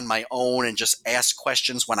material on my own and just ask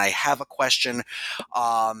questions when I have a question.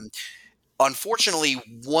 Unfortunately,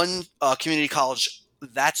 one community college,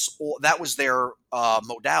 that was their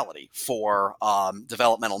modality for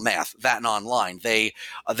developmental math, that and online.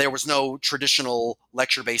 There was no traditional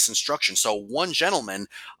lecture-based instruction. So one gentleman,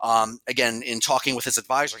 again, in talking with his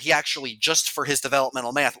advisor, he actually, just for his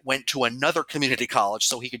developmental math, went to another community college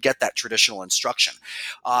so he could get that traditional instruction.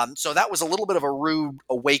 So that was a little bit of a rude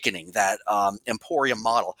awakening, that Emporium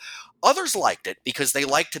model. Others liked it because they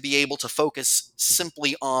liked to be able to focus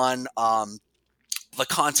simply on the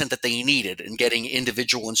content that they needed and getting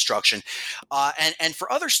individual instruction. And for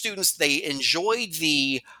other students, they enjoyed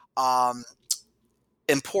the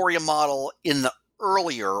Emporium model in the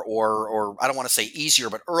earlier, or I don't want to say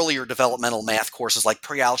easier, but earlier developmental math courses like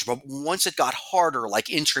pre-algebra. Once it got harder, like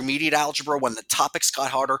intermediate algebra, when the topics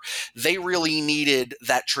got harder, they really needed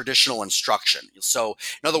that traditional instruction. So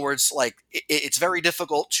in other words, like it's very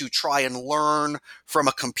difficult to try and learn from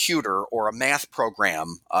a computer or a math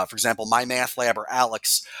program. For example, my math lab or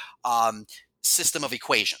Alex, system of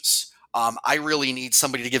equations. I really need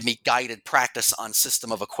somebody to give me guided practice on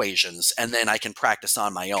system of equations, and then I can practice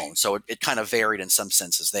on my own. So it kind of varied in some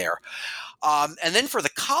senses there. And then for the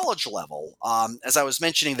college level, as I was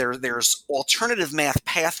mentioning, there's alternative math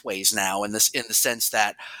pathways now in the sense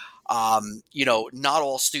that not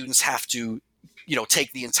all students have to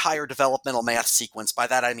take the entire developmental math sequence. By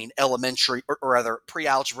that, I mean elementary, or rather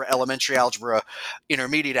pre-algebra, elementary algebra,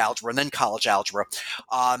 intermediate algebra, and then college algebra.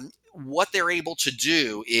 What they're able to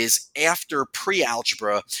do is after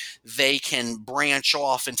pre-algebra, they can branch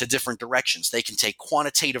off into different directions. They can take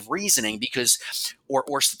quantitative reasoning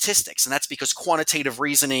or statistics. And that's because quantitative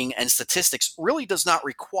reasoning and statistics really does not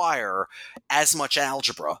require as much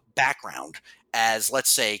algebra background as, let's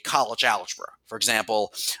say, college algebra. For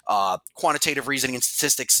example, quantitative reasoning and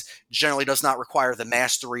statistics generally does not require the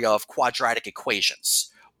mastery of quadratic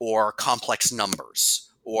equations or complex numbers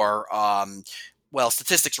or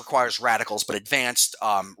statistics requires radicals, but advanced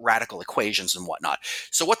radical equations and whatnot.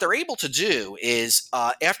 So what they're able to do is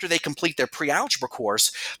after they complete their pre-algebra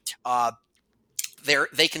course,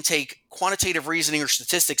 they can take quantitative reasoning or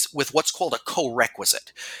statistics with what's called a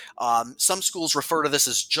co-requisite. Some schools refer to this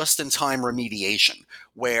as just-in-time remediation,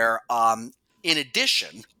 where in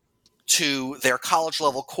addition to their college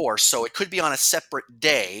level course, so it could be on a separate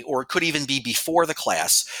day or it could even be before the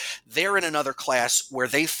class, they're in another class where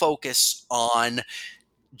they focus on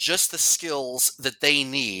just the skills that they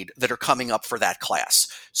need that are coming up for that class.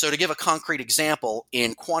 So to give a concrete example,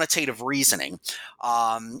 in quantitative reasoning,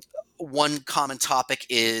 one common topic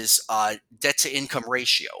is debt to income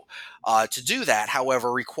ratio. To do that,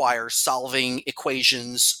 however, requires solving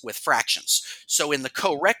equations with fractions. So in the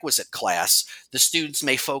co-requisite class, the students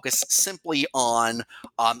may focus simply on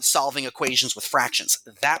solving equations with fractions.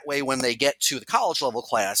 That way, when they get to the college level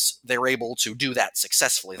class, they're able to do that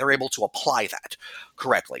successfully. They're able to apply that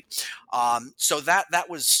correctly. So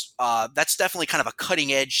that's definitely kind of a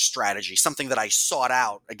cutting edge strategy, something that I sought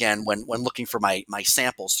out again when looking for my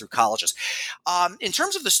samples through colleges. In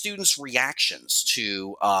terms of the students' reactions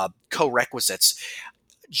to co-requisites,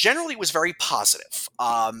 generally it was very positive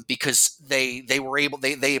because they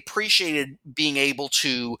appreciated being able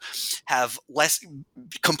to have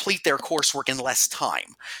complete their coursework in less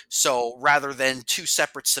time. So rather than 2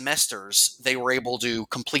 separate semesters, they were able to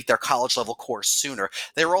complete their college level course sooner.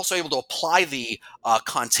 They were also able to apply the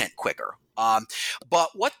content quicker.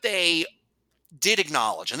 But what they did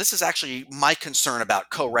acknowledge, and this is actually my concern about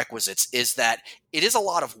co-requisites, is that it is a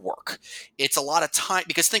lot of work. It's a lot of time,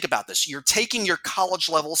 because think about this. You're taking your college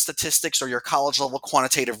level statistics or your college level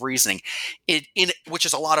quantitative reasoning, which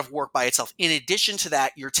is a lot of work by itself. In addition to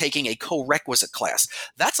that, you're taking a co-requisite class.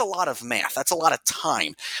 That's a lot of math. That's a lot of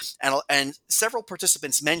time. And several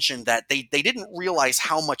participants mentioned that they didn't realize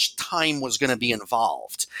how much time was going to be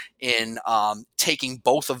involved in taking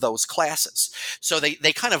both of those classes. So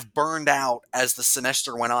they kind of burned out as the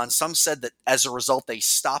semester went on. Some said that as a result, they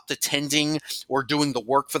stopped attending or doing the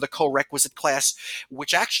work for the co-requisite class,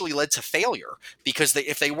 which actually led to failure, because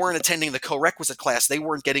if they weren't attending the co-requisite class, they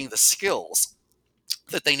weren't getting the skills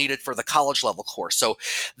that they needed for the college level course. So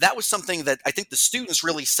that was something that I think the students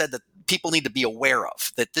really said that people need to be aware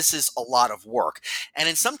of, that this is a lot of work. And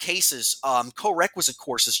in some cases, co-requisite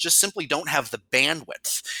courses just simply don't have the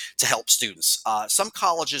bandwidth to help students. Some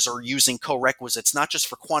colleges are using co-requisites not just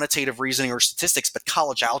for quantitative reasoning or statistics, but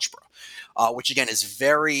college algebra, which again is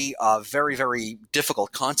very, very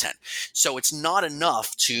difficult content. So it's not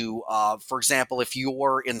enough to, for example, if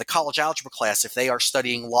you're in the college algebra class, if they are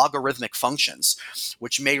studying logarithmic functions,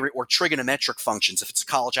 or trigonometric functions, if it's a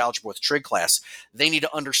college algebra with trig class, they need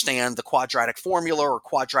to understand the quadratic formula or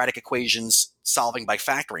quadratic equations solving by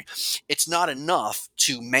factoring. It's not enough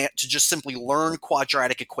to just simply learn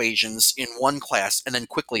quadratic equations in one class and then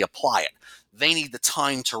quickly apply it. They need the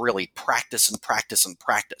time to really practice and practice and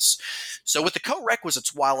practice. So with the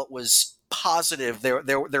co-requisites, while it was positive,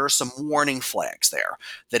 there are some warning flags there,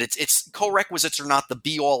 that it's co-requisites are not the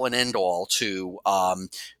be-all and end-all to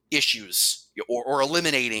issues or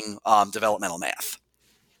eliminating developmental math.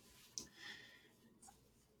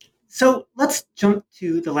 So let's jump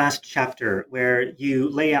to the last chapter where you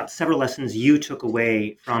lay out several lessons you took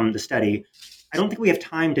away from the study. I don't think we have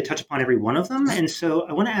time to touch upon every one of them. And so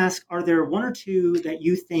I want to ask, are there one or two that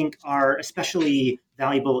you think are especially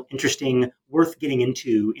valuable, interesting, worth getting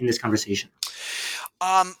into in this conversation?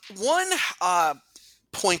 One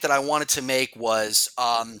point that I wanted to make was,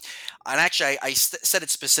 and actually I said it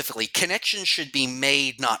specifically, connections should be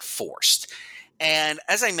made, not forced. And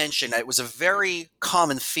as I mentioned, it was a very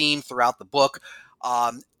common theme throughout the book,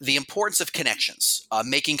 the importance of connections,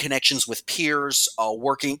 making connections with peers,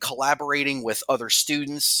 collaborating with other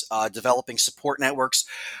students, developing support networks.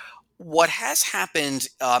 What has happened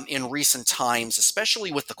in recent times,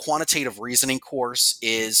 especially with the quantitative reasoning course,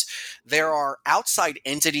 is there are outside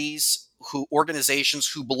entities, organizations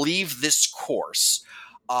who believe this course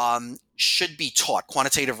should be taught,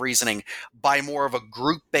 quantitative reasoning, by more of a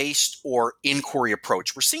group-based or inquiry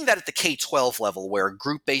approach. We're seeing that at the K-12 level, where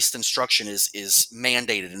group-based instruction is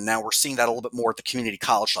mandated, and now we're seeing that a little bit more at the community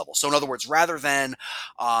college level. So in other words, rather than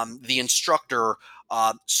the instructor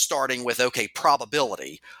starting with, okay,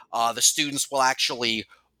 probability, the students will actually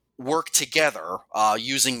work together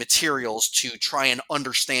using materials to try and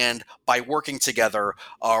understand, by working together,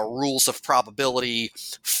 rules of probability,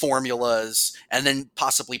 formulas, and then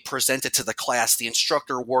possibly present it to the class. The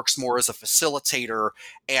instructor works more as a facilitator,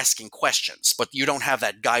 asking questions, but you don't have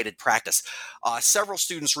that guided practice. Several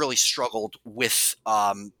students really struggled with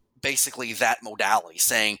basically that modality,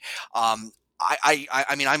 saying,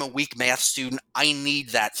 I mean, I'm a weak math student. I need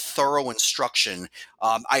that thorough instruction.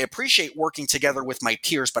 I appreciate working together with my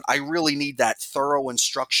peers, but I really need that thorough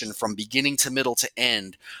instruction from beginning to middle to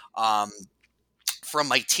end from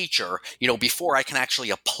my teacher, before I can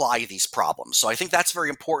actually apply these problems. So I think that's very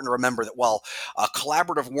important to remember, that while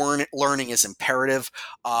collaborative learning is imperative,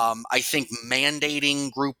 I think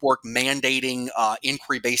mandating group work, mandating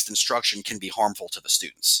inquiry-based instruction can be harmful to the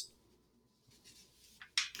students.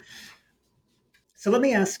 So let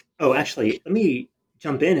me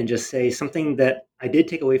jump in and just say something that I did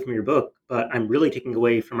take away from your book, but I'm really taking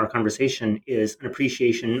away from our conversation is an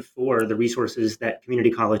appreciation for the resources that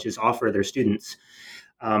community colleges offer their students.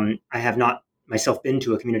 I have not myself been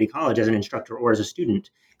to a community college as an instructor or as a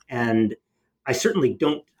student, and I certainly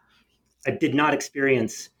did not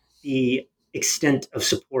experience the extent of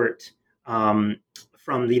support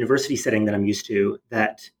from the university setting that I'm used to,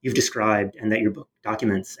 that you've described and that your book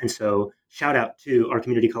documents. And so shout out to our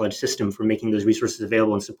community college system for making those resources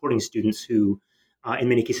available and supporting students who, in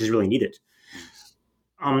many cases, really need it.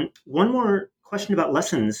 One more question about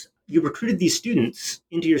lessons. You recruited these students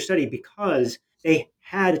into your study because they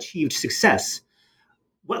had achieved success.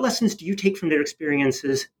 What lessons do you take from their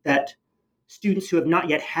experiences that students who have not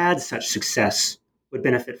yet had such success would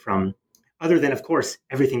benefit from, other than, of course,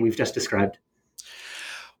 everything we've just described?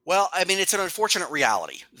 Well, I mean, it's an unfortunate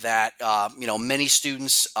reality that, many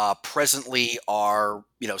students presently are,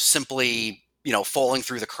 simply, falling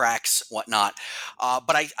through the cracks, whatnot.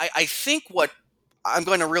 But I think what I'm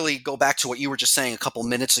going to really go back to what you were just saying a couple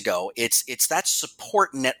minutes ago. It's that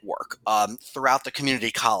support network throughout the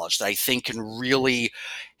community college that I think can really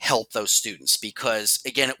help those students, because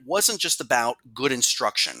again, it wasn't just about good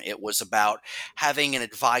instruction. It was about having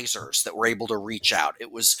advisors that were able to reach out.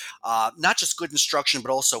 It was not just good instruction,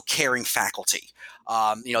 but also caring faculty.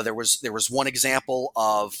 There was one example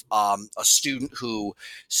of a student who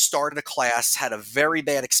started a class, had a very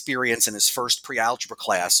bad experience in his first pre-algebra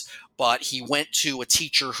class, but he went to a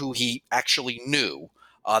teacher who he actually knew,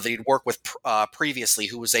 that he'd worked with previously,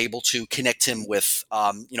 who was able to connect him with,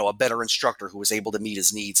 a better instructor who was able to meet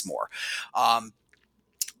his needs more.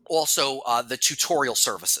 Also, the tutorial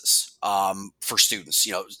services for students.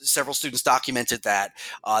 Several students documented that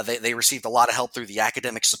they received a lot of help through the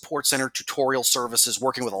Academic Support Center, tutorial services,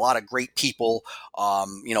 working with a lot of great people,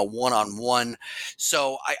 one-on-one.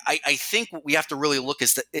 So I think what we have to really look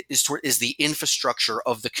is the infrastructure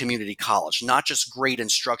of the community college, not just great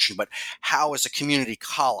instruction, but how, as a community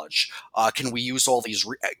college, can we use all these?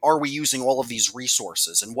 Are we using all of these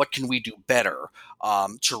resources, and what can we do better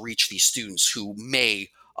to reach these students who may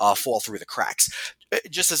fall through the cracks?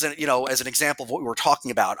 Just as an example of what we were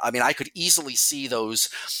talking about, I mean, I could easily see those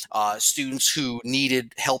students who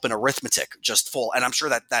needed help in arithmetic just fall, and I'm sure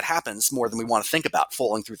that happens more than we want to think about,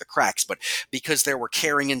 falling through the cracks. But because there were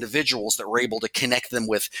caring individuals that were able to connect them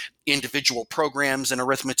with individual programs in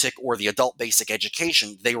arithmetic or the adult basic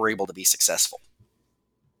education, they were able to be successful.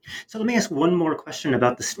 So let me ask one more question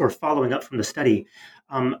about this, or following up from the study.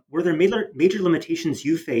 Were there major limitations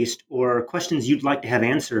you faced, or questions you'd like to have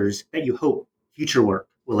answers that you hope future work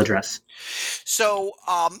will address? So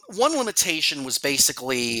one limitation was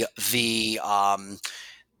basically the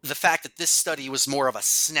fact that this study was more of a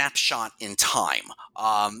snapshot in time.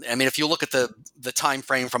 I mean, if you look at the time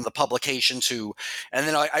frame from the publication to, and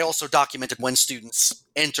then I also documented when students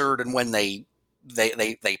entered and when they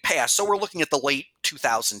passed. So we're looking at the late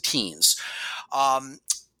 2000 teens.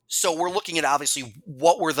 So we're looking at, obviously,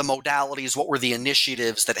 what were the modalities, what were the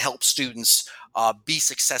initiatives that helped students be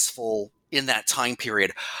successful in that time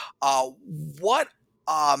period. And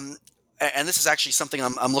this is actually something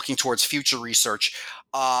I'm looking towards future research.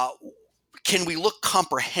 Can we look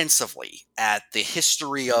comprehensively at the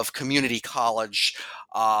history of community college,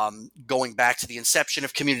 going back to the inception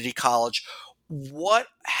of community college? What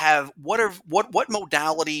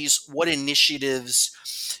modalities, what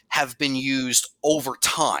initiatives have been used over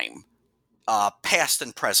time, past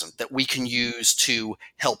and present, that we can use to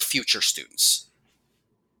help future students?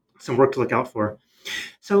 some work to look out for.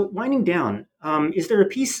 So winding down, is there a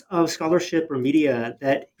piece of scholarship or media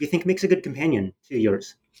that you think makes a good companion to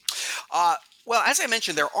yours? Well, as I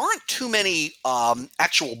mentioned, there aren't too many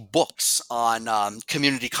actual books on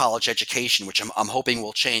community college education, which I'm hoping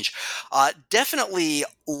will change. Definitely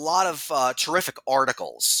a lot of terrific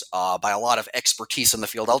articles by a lot of expertise in the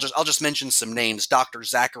field. I'll just mention some names: Dr.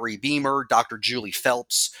 Zachary Beamer, Dr. Julie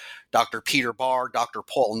Phelps, Dr. Peter Barr, Dr.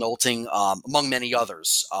 Paul Nolting, among many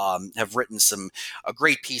others, have written some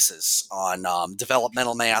great pieces on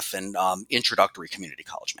developmental math and introductory community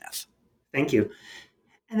college math. Thank you.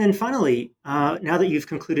 And then finally, now that you've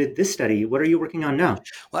concluded this study, what are you working on now?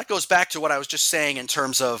 Well, that goes back to what I was just saying in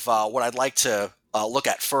terms of what I'd like to look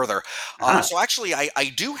at further. So actually,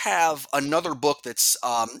 I do have another book that's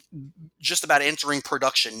just about entering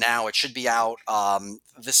production now. It should be out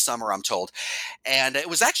this summer, I'm told. And it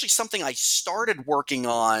was actually something I started working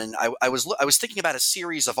on. I was thinking about a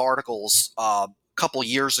series of articles couple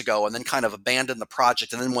years ago and then kind of abandoned the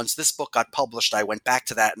project. And then once this book got published, I went back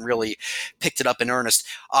to that and really picked it up in earnest.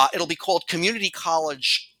 It'll be called Community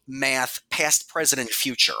College Math, Past, Present, and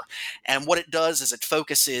Future. And what it does is it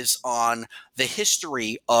focuses on the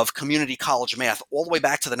history of community college math all the way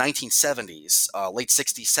back to the 1970s, late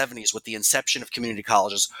 60s, 70s, with the inception of community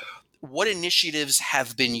colleges. What initiatives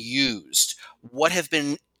have been used? What have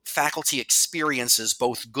been faculty experiences,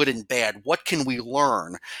 both good and bad? What can we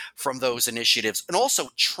learn from those initiatives? And also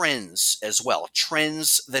trends as well.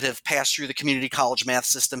 Trends that have passed through the community college math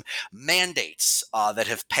system, mandates that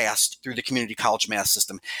have passed through the community college math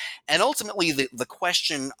system. And ultimately, the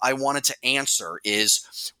question I wanted to answer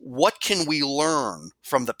is, what can we learn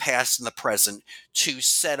from the past and the present to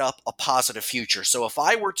set up a positive future? So if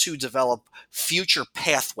I were to develop future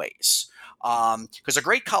pathways, because a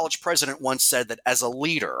great college president once said that as a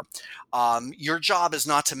leader, your job is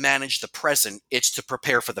not to manage the present, it's to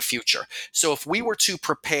prepare for the future. So if we were to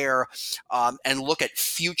prepare and look at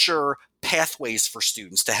future pathways for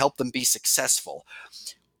students to help them be successful,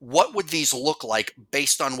 what would these look like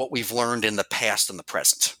based on what we've learned in the past and the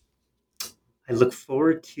present? I look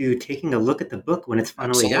forward to taking a look at the book when it's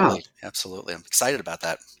finally out. Absolutely. I'm excited about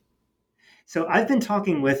that. So I've been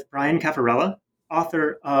talking with Brian Caffarella,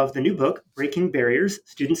 author of the new book, Breaking Barriers,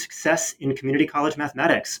 Student Success in Community College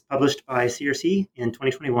Mathematics, published by CRC in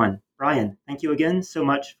 2021. Brian, thank you again so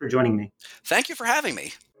much for joining me. Thank you for having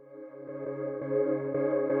me.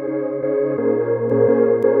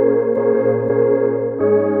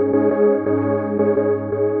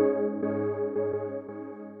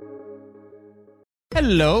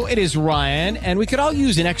 Hello, it is Ryan, and we could all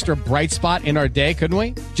use an extra bright spot in our day, couldn't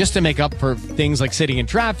we? Just to make up for things like sitting in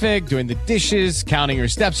traffic, doing the dishes, counting your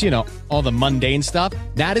steps, all the mundane stuff.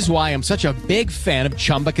 That is why I'm such a big fan of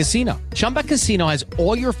Chumba Casino. Chumba Casino has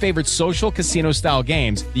all your favorite social casino-style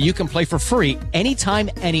games that you can play for free anytime,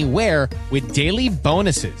 anywhere with daily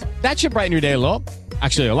bonuses. That should brighten your day a little.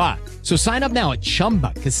 Actually, a lot. So sign up now at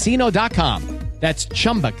ChumbaCasino.com. That's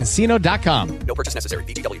ChumbaCasino.com. No purchase necessary.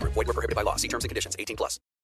 VGW Group. Void where prohibited by law. See terms and conditions. 18+.